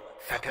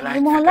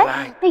মহল্লায়।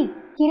 এই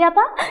কি রে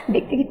আপা,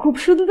 দেখতে কি খুব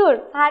সুন্দর?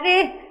 আরে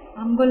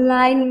আমগো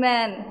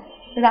লাইনম্যান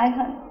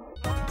রায়হান।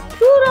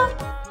 তুরা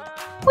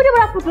ওইটা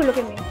বড় আপু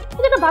লোকের মেয়ে,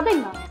 এটা তো বাদাই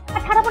না।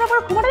 আর ঠাড়া পড়া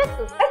পড়া ঘুমাটা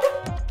দেখছো?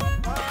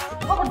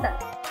 খবরদার,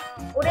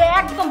 ওরে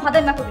একদম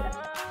ভাদাই না করি না,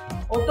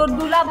 ও তোর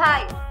দুলা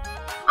ভাই।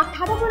 আর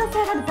ঠাড়া পড়া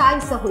স্যার যা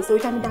ইচ্ছা হয়েছে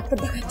ওইটা আমি ডাক্তার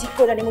দেখাই ঠিক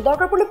করে নেবো,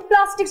 দরকার পড়লে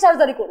প্লাস্টিক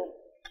সার্জারি করুন।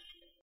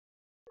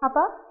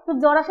 আপা তোর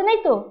জ্বর আসে নাই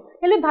তো?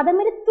 তাহলে ভাদা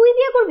মেরে তুই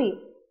বিয়ে করবি?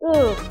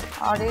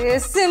 আরে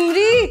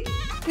সিমরি,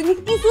 তুমি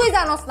কিছুই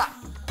জানোস না।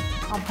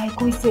 আব্বাই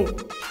কইছে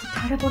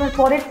ঠাড়া পড়ার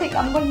পরের থেকে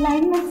আমার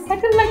লাইনম্যান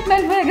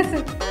স্যাটেলাইটম্যান হয়ে গেছে।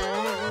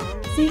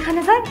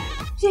 যেখানে যায়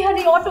সেখানে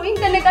অটো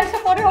ইন্টারনেট আসা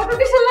পড়ে, অটো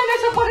ডিসেল লাইন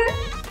আসা পড়ে।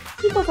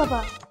 কি কথা বা,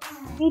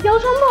 এটাও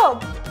সম্ভব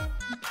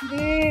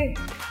রে?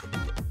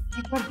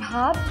 একবার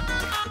ভাব,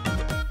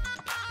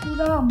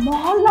 পুরা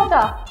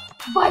মহল্লাটা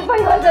বাই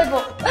বাই হয়ে যাইব।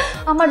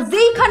 আমার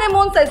যেইখানে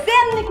মন চাই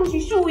তেমনি খুশি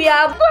শুইয়া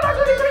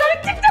গড়াগড়ি করে আমি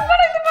টিকটক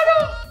বানাইতে পারো।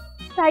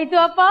 তাই তো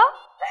আপা,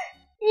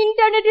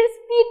 ইন্টারনেটের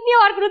স্পিড নিয়ে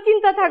আর কোনো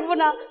চিন্তা থাকবো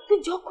না। তুই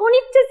যখন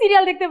ইচ্ছে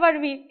সিরিয়াল দেখতে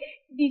পারবি,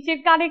 ডিশের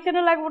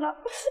কানেকশনও লাগবো না।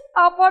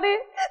 তারপরে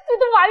তুই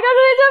তো ভাইরাল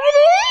হয়ে যাবি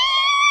রে।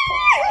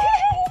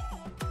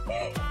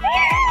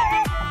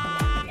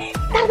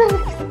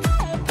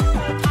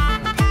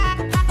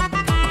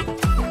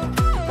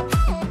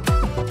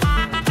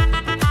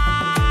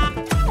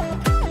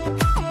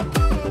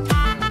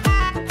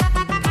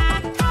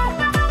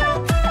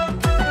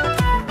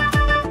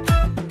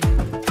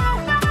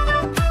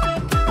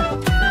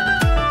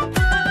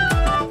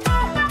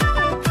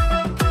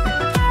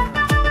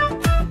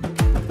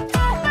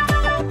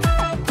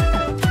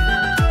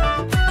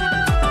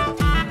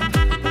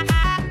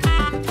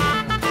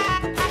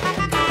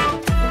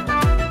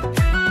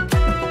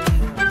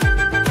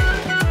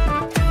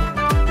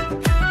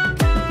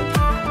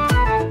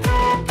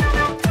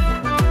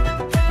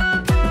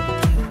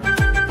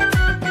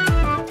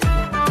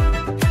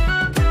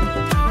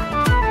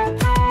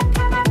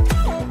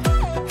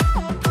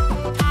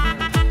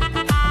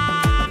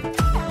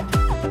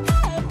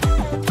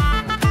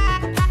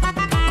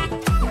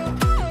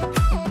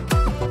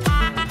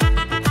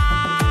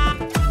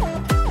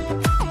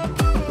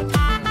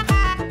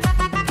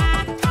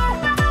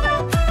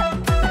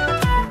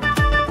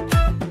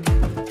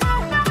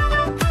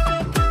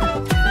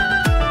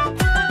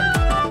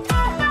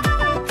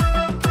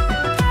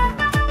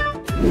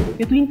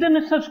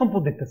 ইন্টারন্যাশনাল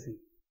সম্পদ দেখতেছি।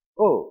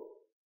 ও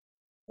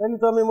তাহলে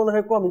তো আমি মনে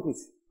হয় কমই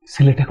কইছি।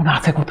 ছেলেটা এখন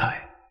আছে কোথায়?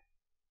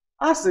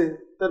 আছে,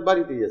 তার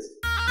বাড়িতেই আছে।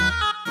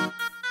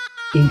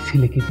 এই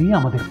ছেলেকে দিয়ে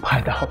আমাদের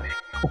ফায়দা হবে,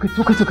 ওকে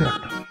চোখে চোখে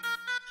রাখতে হবে।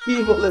 কি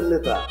বলেন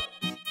নেতা,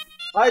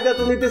 ফায়দা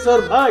তো নিতেছে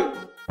ওর ভাই।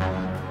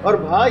 ওর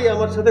ভাই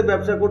আমার সাথে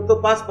ব্যবসা করতো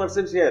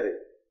 5% শেয়ারে।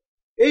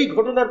 এই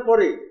ঘটনার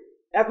পরে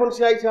এখন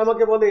সে আইসে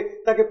আমাকে বলে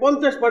তাকে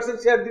 50%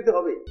 শেয়ার দিতে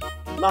হবে,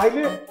 না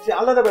হইলে সে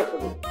আলাদা ব্যবসা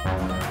করবে।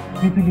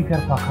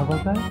 পিপিলিকার পাখা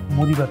গজায়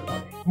মরিবার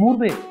পরে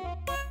মরবে,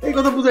 এই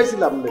কথা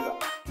বুঝাইছিলাম নেতা,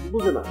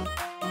 বুঝে না।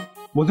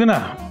 বোঝে না?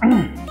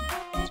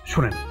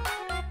 শুনেন,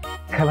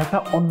 খেলাটা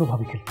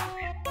অন্যভাবে খেলতে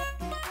হবে।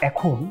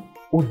 এখন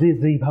ও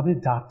যেইভাবে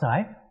যা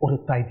চায় ওরে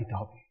তাই দিতে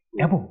হবে,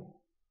 এবং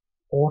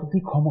ওর যে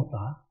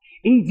ক্ষমতা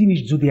এই জিনিস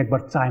যদি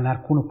একবার চায়নার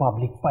কোনো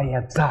পাবলিক পাইয়া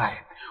যায়,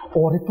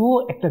 ওরে তো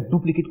একটা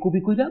ডুপ্লিকেট কপি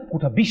কইরা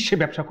গোটা বিশ্বে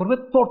ব্যবসা করবে,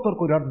 তরতর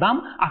করে ওর দাম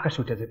আকাশ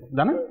উঠে যাবে,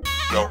 জানেন?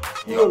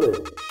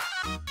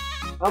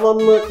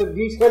 সামান্য একটা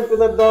ডিশ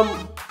হ্যান্ডেলের দাম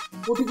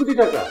কোটি কোটি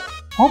টাকা।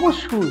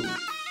 অবশ্যই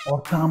ওর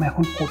দাম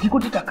এখন কোটি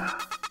কোটি টাকা।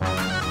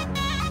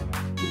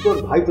 তোর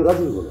ভাই তো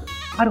রাজি হলো না।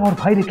 আর ওর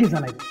ভাই রেখে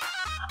জানাই,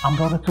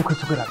 আমরা ওরা চোখে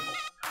চোখে রাখবো,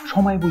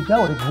 সময় বুঝা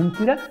ওরে ঘুম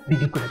ফিরা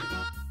বিক্রি করে দেবো।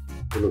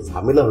 কোনো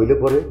ঝামেলা হইলে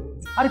পরে?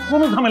 আরে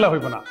কোনো ঝামেলা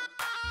হইব না।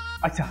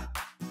 আচ্ছা,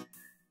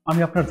 আমি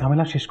আপনার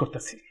ঝামেলা শেষ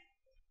করতেছি।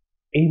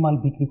 এই মাল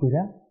বিক্রি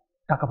কইরা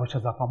টাকা পয়সা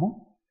যা পাবো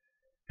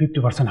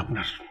 50%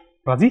 আপনার।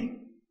 রাজি?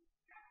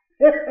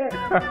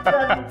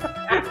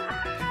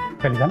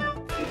 চলে যান,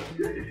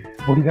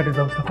 বডিগার্ডের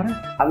ব্যবস্থা করেন।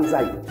 আমি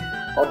চাই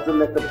ওর জন্য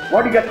একটা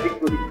বডিগার্ড ঠিক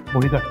করি।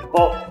 বডিগার্ড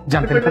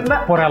জানতে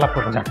পরে আলাপ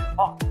করবো। যান,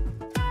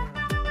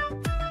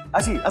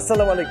 আসি।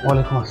 আসসালামু আলাইকুম।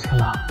 ওয়ালাইকুম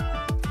আসসালাম।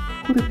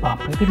 ওরে বাপ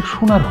রে, এটা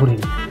সোনার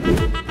হরিণ।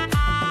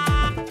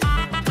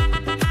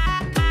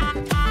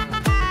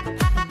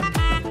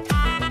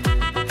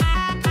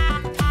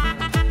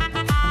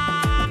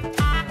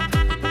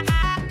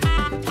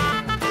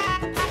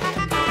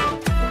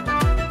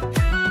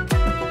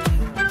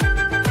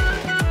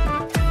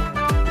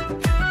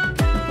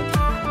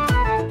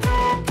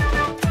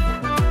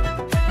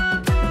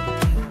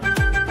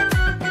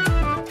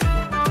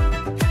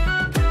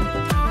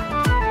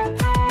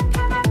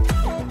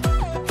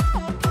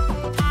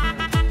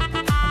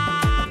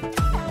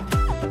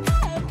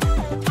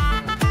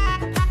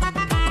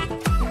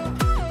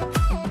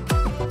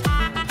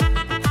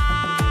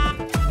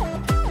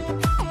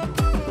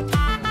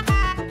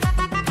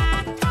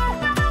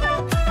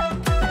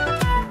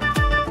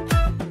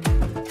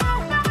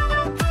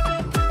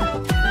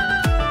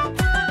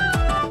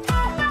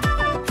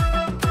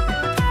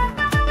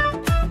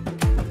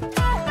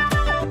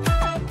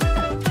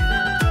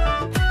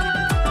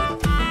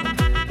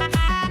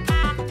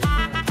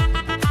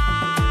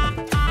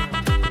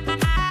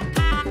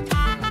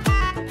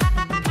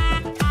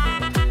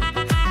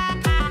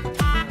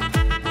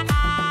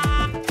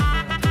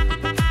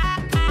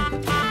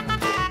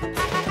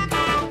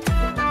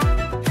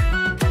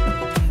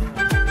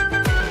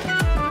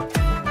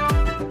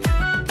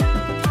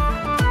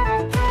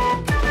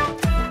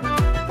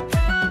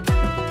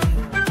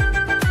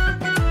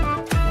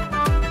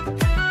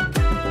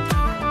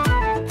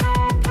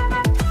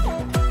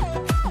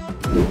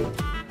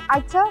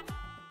 আচ্ছা,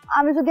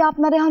 আমি যদি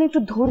আপনার এখন একটু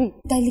ধরি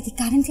তাইলে কি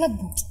কারেন্ট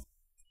লাগবে?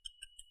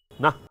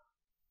 না,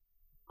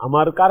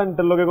 আমার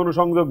কারেন্টের লগে কোনো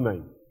সংযোগ নাই।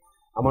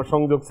 আমার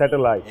সংযোগ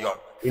স্যাটেলাইট,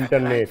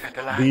 ইন্টারনেট,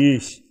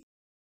 ডিশ।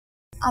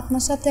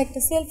 আপনার সাথে একটা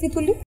সেলফি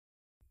তুলি।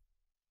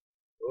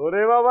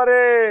 ওরে বাবা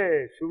রে,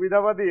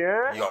 সুবিধাবাদী।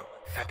 হ্যাঁ,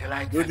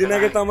 দুদিন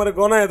আগে তো আমার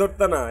গনায়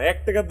ধরতা না, 1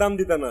 টাকার দাম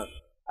দিতা না,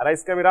 আর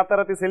আজকে আমি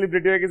রাতারাতি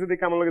সেলিব্রিটি হয়ে গেছি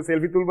দেখে আমার লগে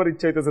সেলফি তুলবার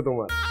ইচ্ছা হইতেছে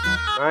তোমার।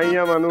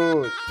 আইয়া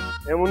মানুষ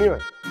এমনই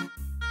হয়।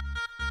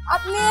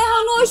 আপনি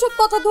এখনো ওইসব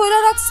কথা ধরে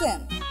রাখছেন?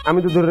 আমি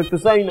তো ধরে রাখতে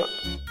চাই না,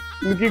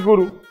 তুমি কি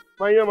করু?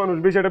 মাইয়া মানুষ,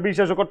 বেশি এটা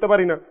বিশ্বাসও করতে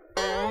পারি না।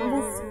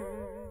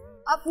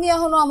 আপনি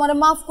এখনো আমারে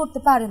মাফ করতে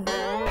পারেন না।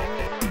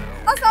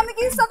 আচ্ছা, আমি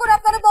কি ইচ্ছা করে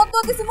আপনারে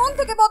বদদোয়া দিছি? মন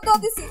থেকে বদদোয়া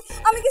দিছি?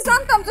 আমি কি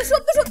জানতাম যে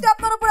সত্যি সত্যি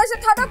আপনার উপর এসে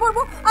ঠাটা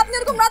করবো, আপনি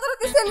এরকম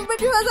রাতারাতি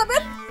সেলিব্রিটি হয়ে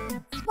যাবেন?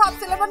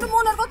 ভাবছিলাম একটু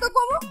মনের কথা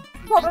কমো,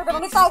 খবরের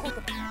কারণে তাও করতে।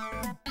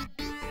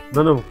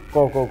 না না,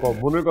 কও কও কও,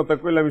 মনের কথা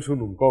কইলে আমি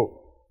শুনুম। কও,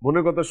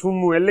 মনের কথা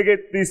শুনমু, এর লেগে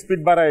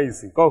স্পিড বাড়াই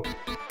আইছি। কও।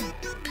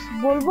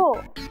 বলবো?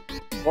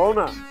 কও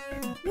না।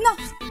 না,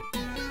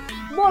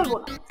 বলবো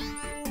না।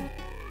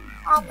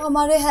 আপ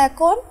আমারে হ্যাঁ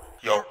কোন?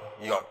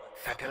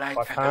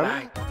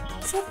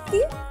 সত্যি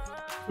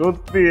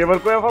সত্যি? এবার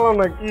কয়ে ফেলো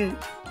না কি?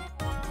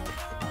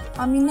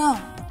 আমি না।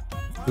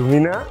 তুমি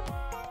না?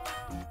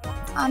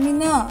 আমি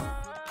না।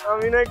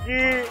 আমি নাকি?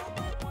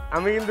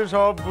 আমি কিন্তু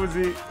সব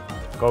বুঝি।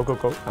 কও কও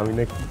কও, আমি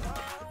নাকি?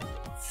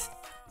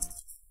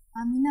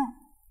 আমি না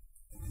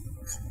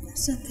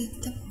সাথে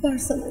একটা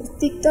পার্সোনাল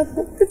টিকটক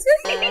করতে চাই।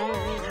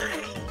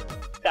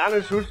 কানে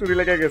সুরসুরি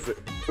লেগে গেছে,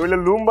 শরীরে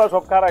লুম্বা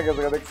সব খারা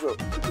গেছে, দেখছো?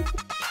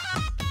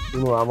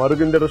 শুনো, আমারও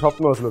কিন্তু একটা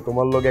স্বপ্ন আসলো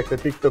তোমার লগে একটা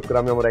টিকটক করে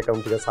আমি আমার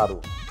অ্যাকাউন্ট থেকে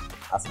ছাড়বো।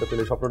 আজকে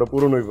পেলে স্বপ্নটা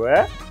পূরণ হইব।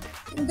 হ্যাঁ,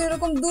 কিন্তু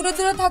এরকম দূরে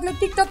দূরে থাকলে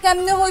টিকটক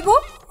কেমনে হইব?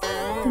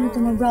 তুমি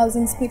তোমার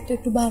ব্রাউজিং স্পিডটা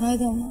একটু বাড়ায়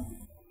দাও না।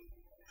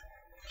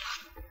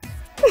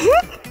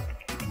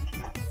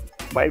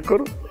 বাইর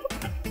করো।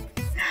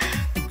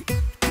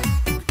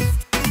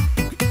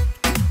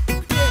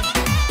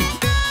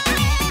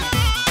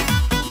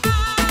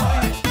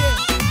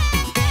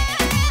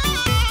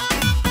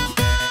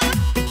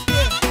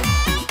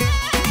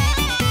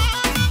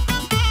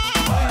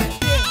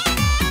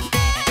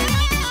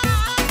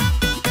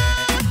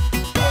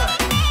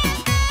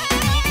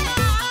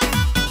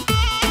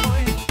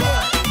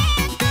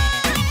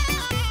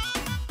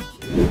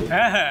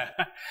 হ্যাঁ,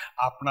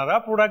 আপনারা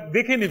প্রোডাক্ট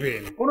দেখে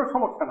নেবেন, কোনো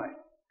সমস্যা নাই।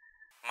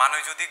 মানুষ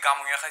যদি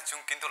গামুয়া খায় চুং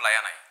কিন্তু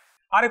লায়া নাই।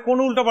 আরে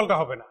কোনো উল্টাপাল্টা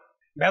হবে না,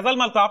 ভেজাল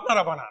মাল তো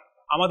আপনারা বানান।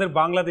 আমাদের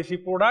বাংলাদেশি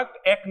প্রোডাক্ট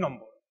 1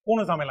 নম্বর,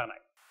 কোনো ঝামেলা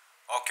নাই।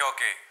 ওকে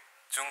ওকে,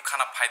 চুং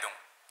খানা ফাইদুম।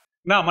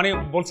 না মানে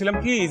বলছিলাম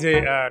কি যে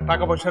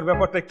টাকা পয়সার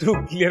ব্যাপারটা একটু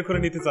ক্লিয়ার করে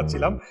নিতে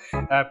চাচ্ছিলাম।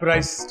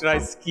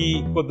 প্রাইস কি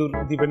কদূর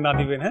দিবেন না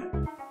দিবেন? হ্যাঁ,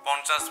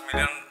 $50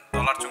 মিলিয়ন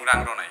চুংরা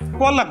আংরো নাই।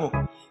 কল লাগো,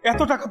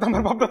 এত টাকা তো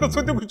আমার বাপদাদা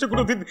চোদ্দ বছর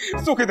কোনোদিন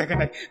চোখে দেখে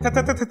নাই।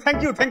 Thank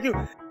you thank you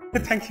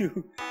thank you.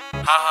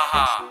 Ha Ha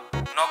Ha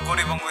knock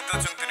গরিব হইতো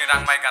চুংতুনি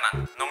রাংমাই কানা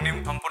নংনি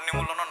সম্পূর্ণ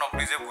মূল্য নক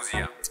নিজে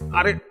বুঝিয়া।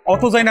 আরে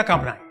অত যাই না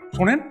কামড়ায়।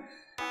 শোনেন,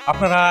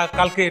 আপনারা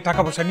কালকে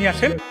টাকা পয়সা নিয়ে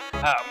আসেন,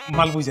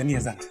 মাল বুঝে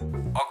নিয়ে যান।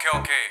 ওকে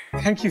ওকে,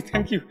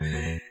 থ্যাংক ইউ।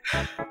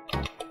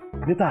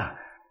 নেতা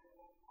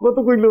কত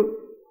কইল?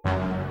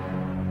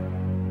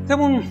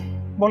 তেমন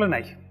বলে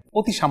নাই,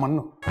 অতি সামান্য।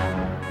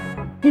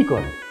 কি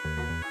করে?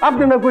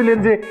 আপনি না কইলেন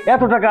যে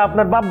এত টাকা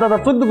আপনার বাপ দাদা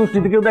 14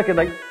 গোষ্ঠীতে কেউ দেখে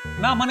নাই?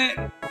 না মানে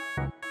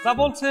যা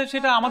বলছে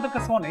সেটা আমাদের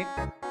কাছে অনেক,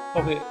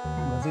 তবে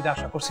যেটা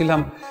আশা করছিলাম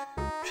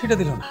সেটা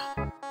দিল না।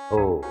 ও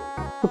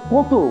তো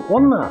কত?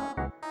 কোন না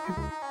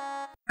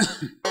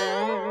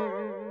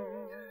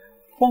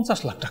 50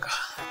 লাখ টাকা।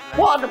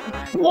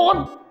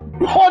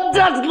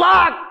 50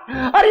 লাখ?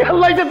 আরে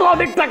আল্লাহ, এটা তো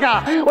অনেক টাকা।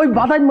 ওই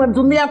বাদাম মার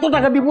জন্য এত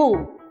টাকা দিব?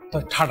 তো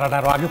ঠাডাটা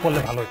আরো আগে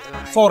পড়লে ভালো হতো,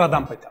 চওড়া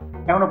দাম পাইতাম।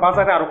 এখন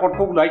বাজারে আরো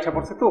কতগুলো আইসা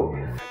পড়ছে তো।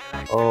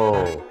 ও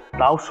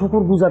তাও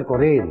শুকুর গুজার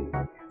করেন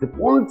যে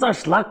 50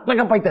 লাখ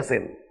টাকা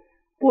পাইতেছেন।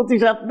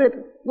 25 আপনার,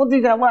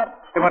 25 আমার।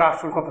 এবার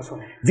আসল কথা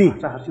শুনে জি,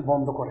 হাসি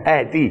বন্ধ করে।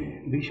 হ্যাঁ জি,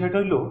 বিষয়টা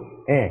হইলো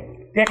হ্যাঁ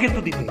ট্যাকে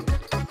তো দিতে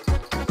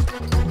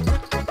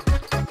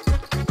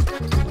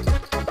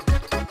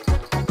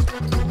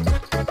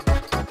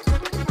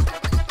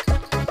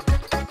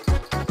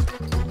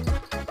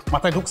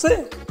মাথায় ঢুকছে,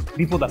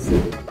 বিপদ আছে।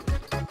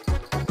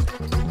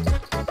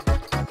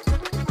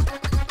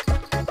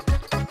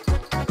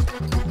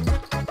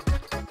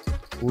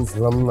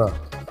 বুঝলাম না,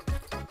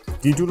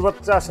 টিটুর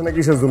বাচ্চা আসে না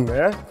কিসের জন্য?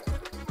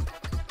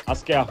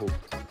 আজকে আহো,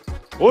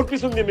 ওর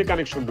পিছন দিয়ে আমি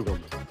কানেকশন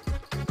ঢুকাবো।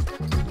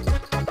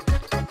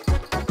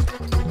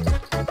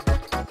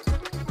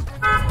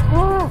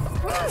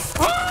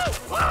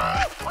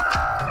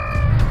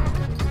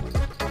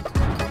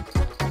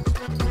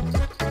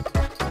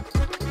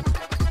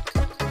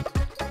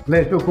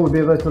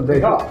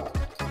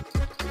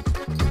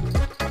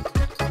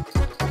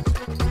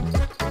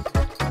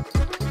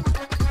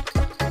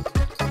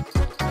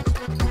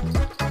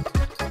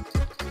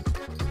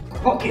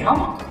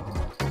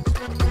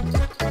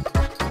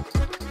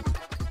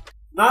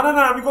 না না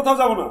না, আমি কোথাও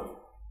যাবো না।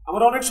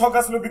 আমার অনেক শখ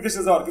আসলো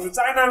বিদেশে যাওয়ার, কিন্তু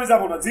চাই না, আমি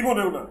যাবো না,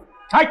 জীবনেও না।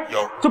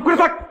 চুপ করে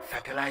থাক।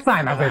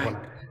 চায়না যাইব না।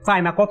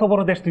 চায়না কত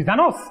বড় দেশ তুই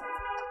জানোস?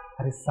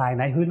 আরে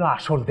চায়নাই হইলো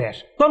আসল দেশ।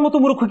 তোর মতো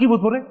মূর্খ কি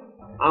বুঝবো রে?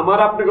 আমার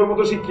আপনাদের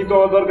মতো শিক্ষিত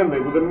হওয়ার দরকার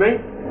নাই, বুঝেন নাই?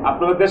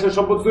 আপনারা দেশের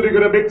সম্পদ চুরি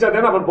করে বেচা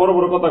দেন, আবার বড়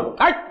বড় কথা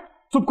কয়।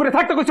 চুপ করে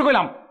থাকতে কইছি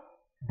কইলাম,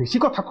 বেশি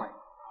কথা কয়।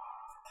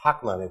 থাক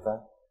না নেতা,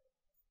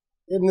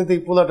 এমনিতেই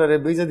পোলাটারে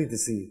বেজা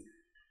দিতেছি,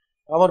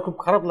 আমার খুব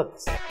খারাপ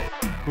লাগতেছে।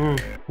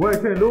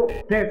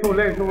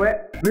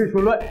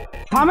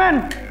 থামেন,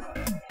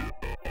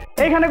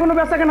 এইখানে কোনো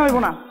ব্যবসা কেন হইব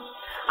না।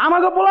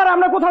 আমাকে পোলার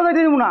আমরা কোথাও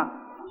যাইতে দিব না।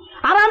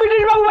 আর আমি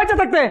বাবু বাচ্চা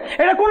থাকতে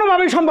এটা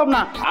কোনোভাবেই সম্ভব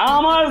না।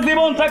 আমার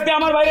জীবন থাকতে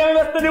আমার বাইরে আমি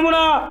ব্যস্ত দিব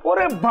না।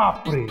 ওরে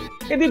বাপরে,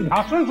 এদিক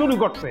ভাষণ শুরু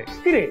করছে।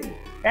 কিরে,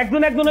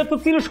 একজনের তো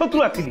চির শত্রু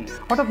আছিলি,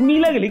 হঠাৎ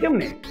মিলা গেলি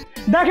কেমনে?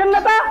 দেখেন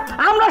নেতা,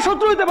 আমরা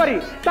শত্রু হইতে পারি,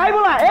 তাই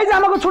বলা এই যে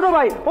আমাকে ছোট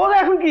ভাই ও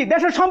এখন কি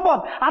দেশের সম্পদ,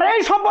 আর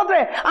এই সম্পদে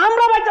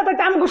আমরা বাচ্চা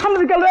থাকতে আমাকে সামনে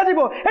দিকে লয়ে দিব,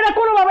 এটা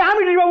কোনোভাবে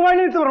আমি বাবু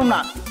মাইনে নিতে পারব না।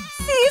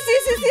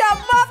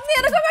 আব্বা, আপনি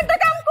এরকম একটা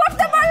কাম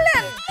করতে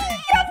পারলেন?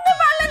 কেমনে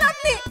পারলেন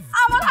আপনি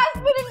আমার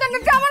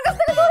হাজবেন্ডটাকে আমার কাছ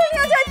থেকে দূরে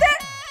নিয়ে যাইতে?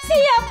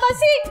 আব্বা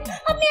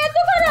আপনি এত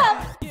খারাপ।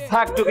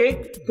 থাক টুকি,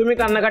 তুমি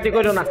কান্নাকাটি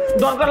করো না,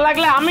 দরকার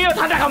লাগলে আমিও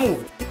ঠাটা খামু।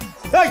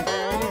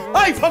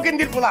 এই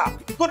ফকিন্দির পোলা,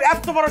 তোর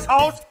এত বড়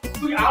সাহস,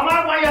 তুই আমার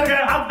মাইয়ার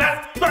গায়ে হাত দেস,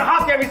 তোর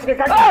হাত আমি ছিঁড়ে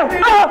খাই।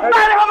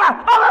 আরে বাবা,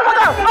 আমার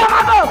বাবা, আমার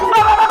বাবা,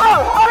 আমার বাবা,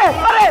 আরে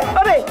আরে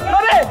আরে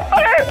আরে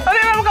আরে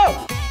আরে বাবা,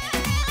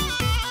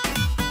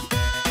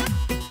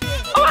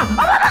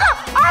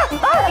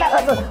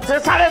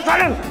 ছাড়েন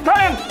ছাড়েন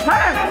ছাড়েন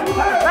ছাড়েন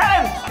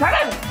ছাড়েন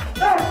ছাড়েন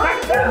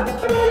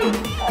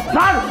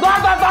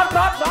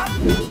ছাড়।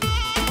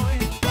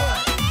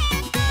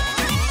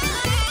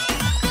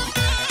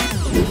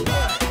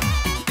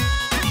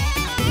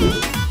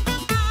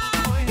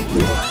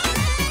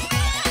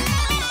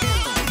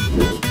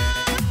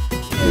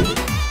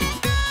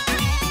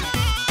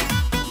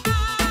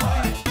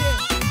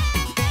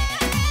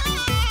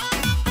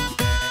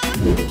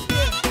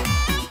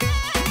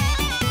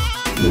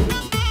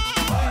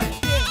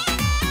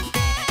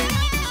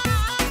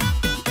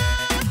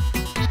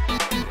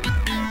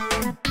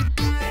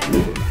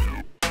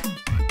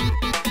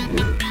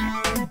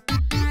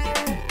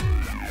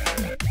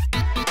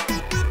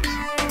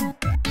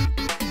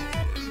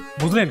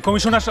 বুঝলেন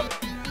কমিশনার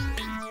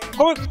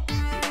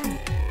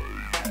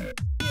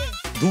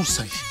দূর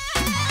সাই।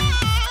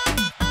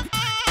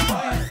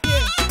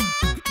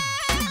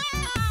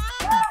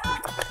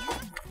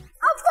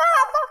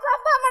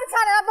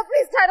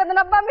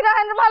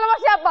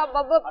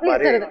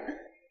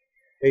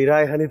 এই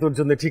রায়হানি তোর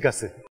জন্য ঠিক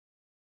আছে।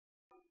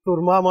 তোর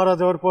মা মারা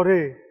যাওয়ার পরে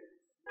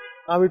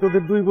আমি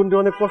তোদের দুই বোনকে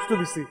অনেক কষ্ট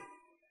দিছি,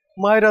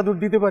 মায়ের আদর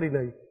দিতে পারি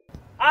নাই।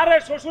 আরে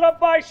শ্বশুর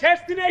আব্বা শেষ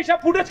দিনে এইসব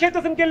ফুটেজ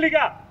খেতেছেন কেন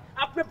লিগা?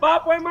 আপনি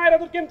বাপ ওই মায়ের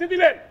আদর কেমতে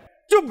দিবেন?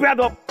 চুপ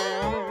বেয়াদব,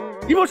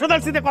 ইমোশনাল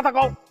সিনে কথা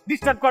কও,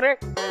 ডিস্টার্ব করে।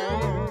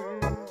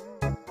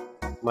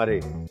 মারে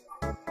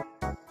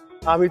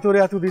আমি তোরে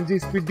এতদিন যে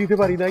স্পিড দিতে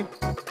পারি নাই,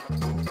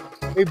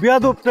 এই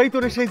বেয়াদবটাই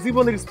তোরে সেই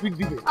জীবনের স্পিড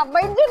দিবে। আব্বা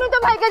এই জন্য তো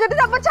ভাইকে যেতে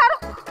আব্বা ছাড়ো।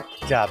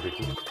 যা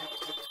বেটি,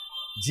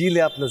 जी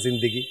ले अपना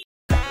जिंदगी।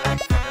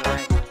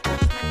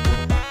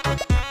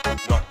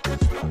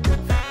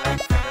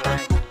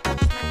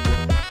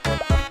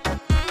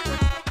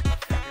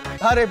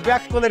 আরে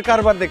ব্যাক কোনের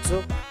কারবার দেখছো,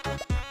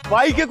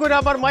 বাইকে করে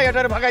আমার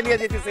মায়াটার ভাগায়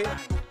নিয়ে যেতেছে,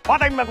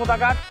 পাটাইমা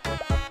কোথাকার।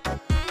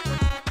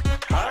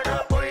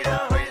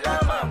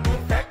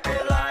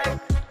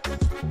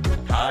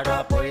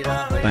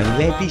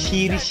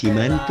 বাংলাদেশের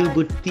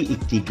সীমান্তবর্তী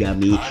একটি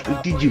গ্রামে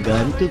একটি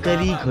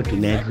যুগান্তকারী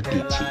ঘটনা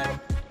ঘটেছে।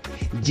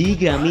 যে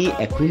গ্রামে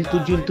এখন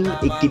পর্যন্ত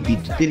একটি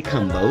বিদ্যুতের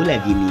খাম্বাও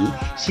লাগেনি,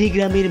 সেই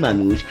গ্রামের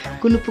মানুষ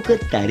কোনো প্রকার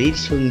তারের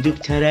সংযোগ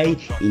ছাড়াই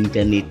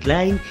ইন্টারনেট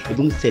লাইন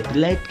এবং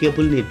স্যাটেলাইট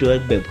কেবল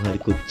নেটওয়ার্ক ব্যবহার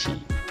করছে।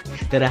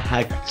 তারা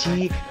হাঁটছে,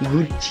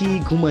 ঘুরছে,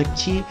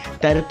 ঘুমাচ্ছে,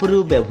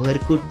 তারপরেও ব্যবহার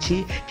করছে,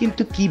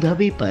 কিন্তু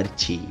কিভাবে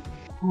পারছে?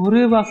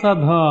 ওরে বাসা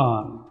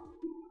ধন,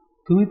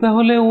 তুমি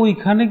তাহলে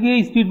ওইখানে গিয়ে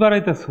স্পিড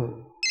বাড়াইতেছো?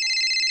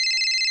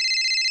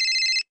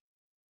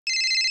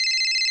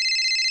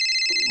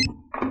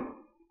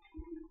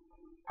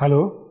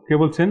 হ্যালো, কে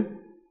বলছেন?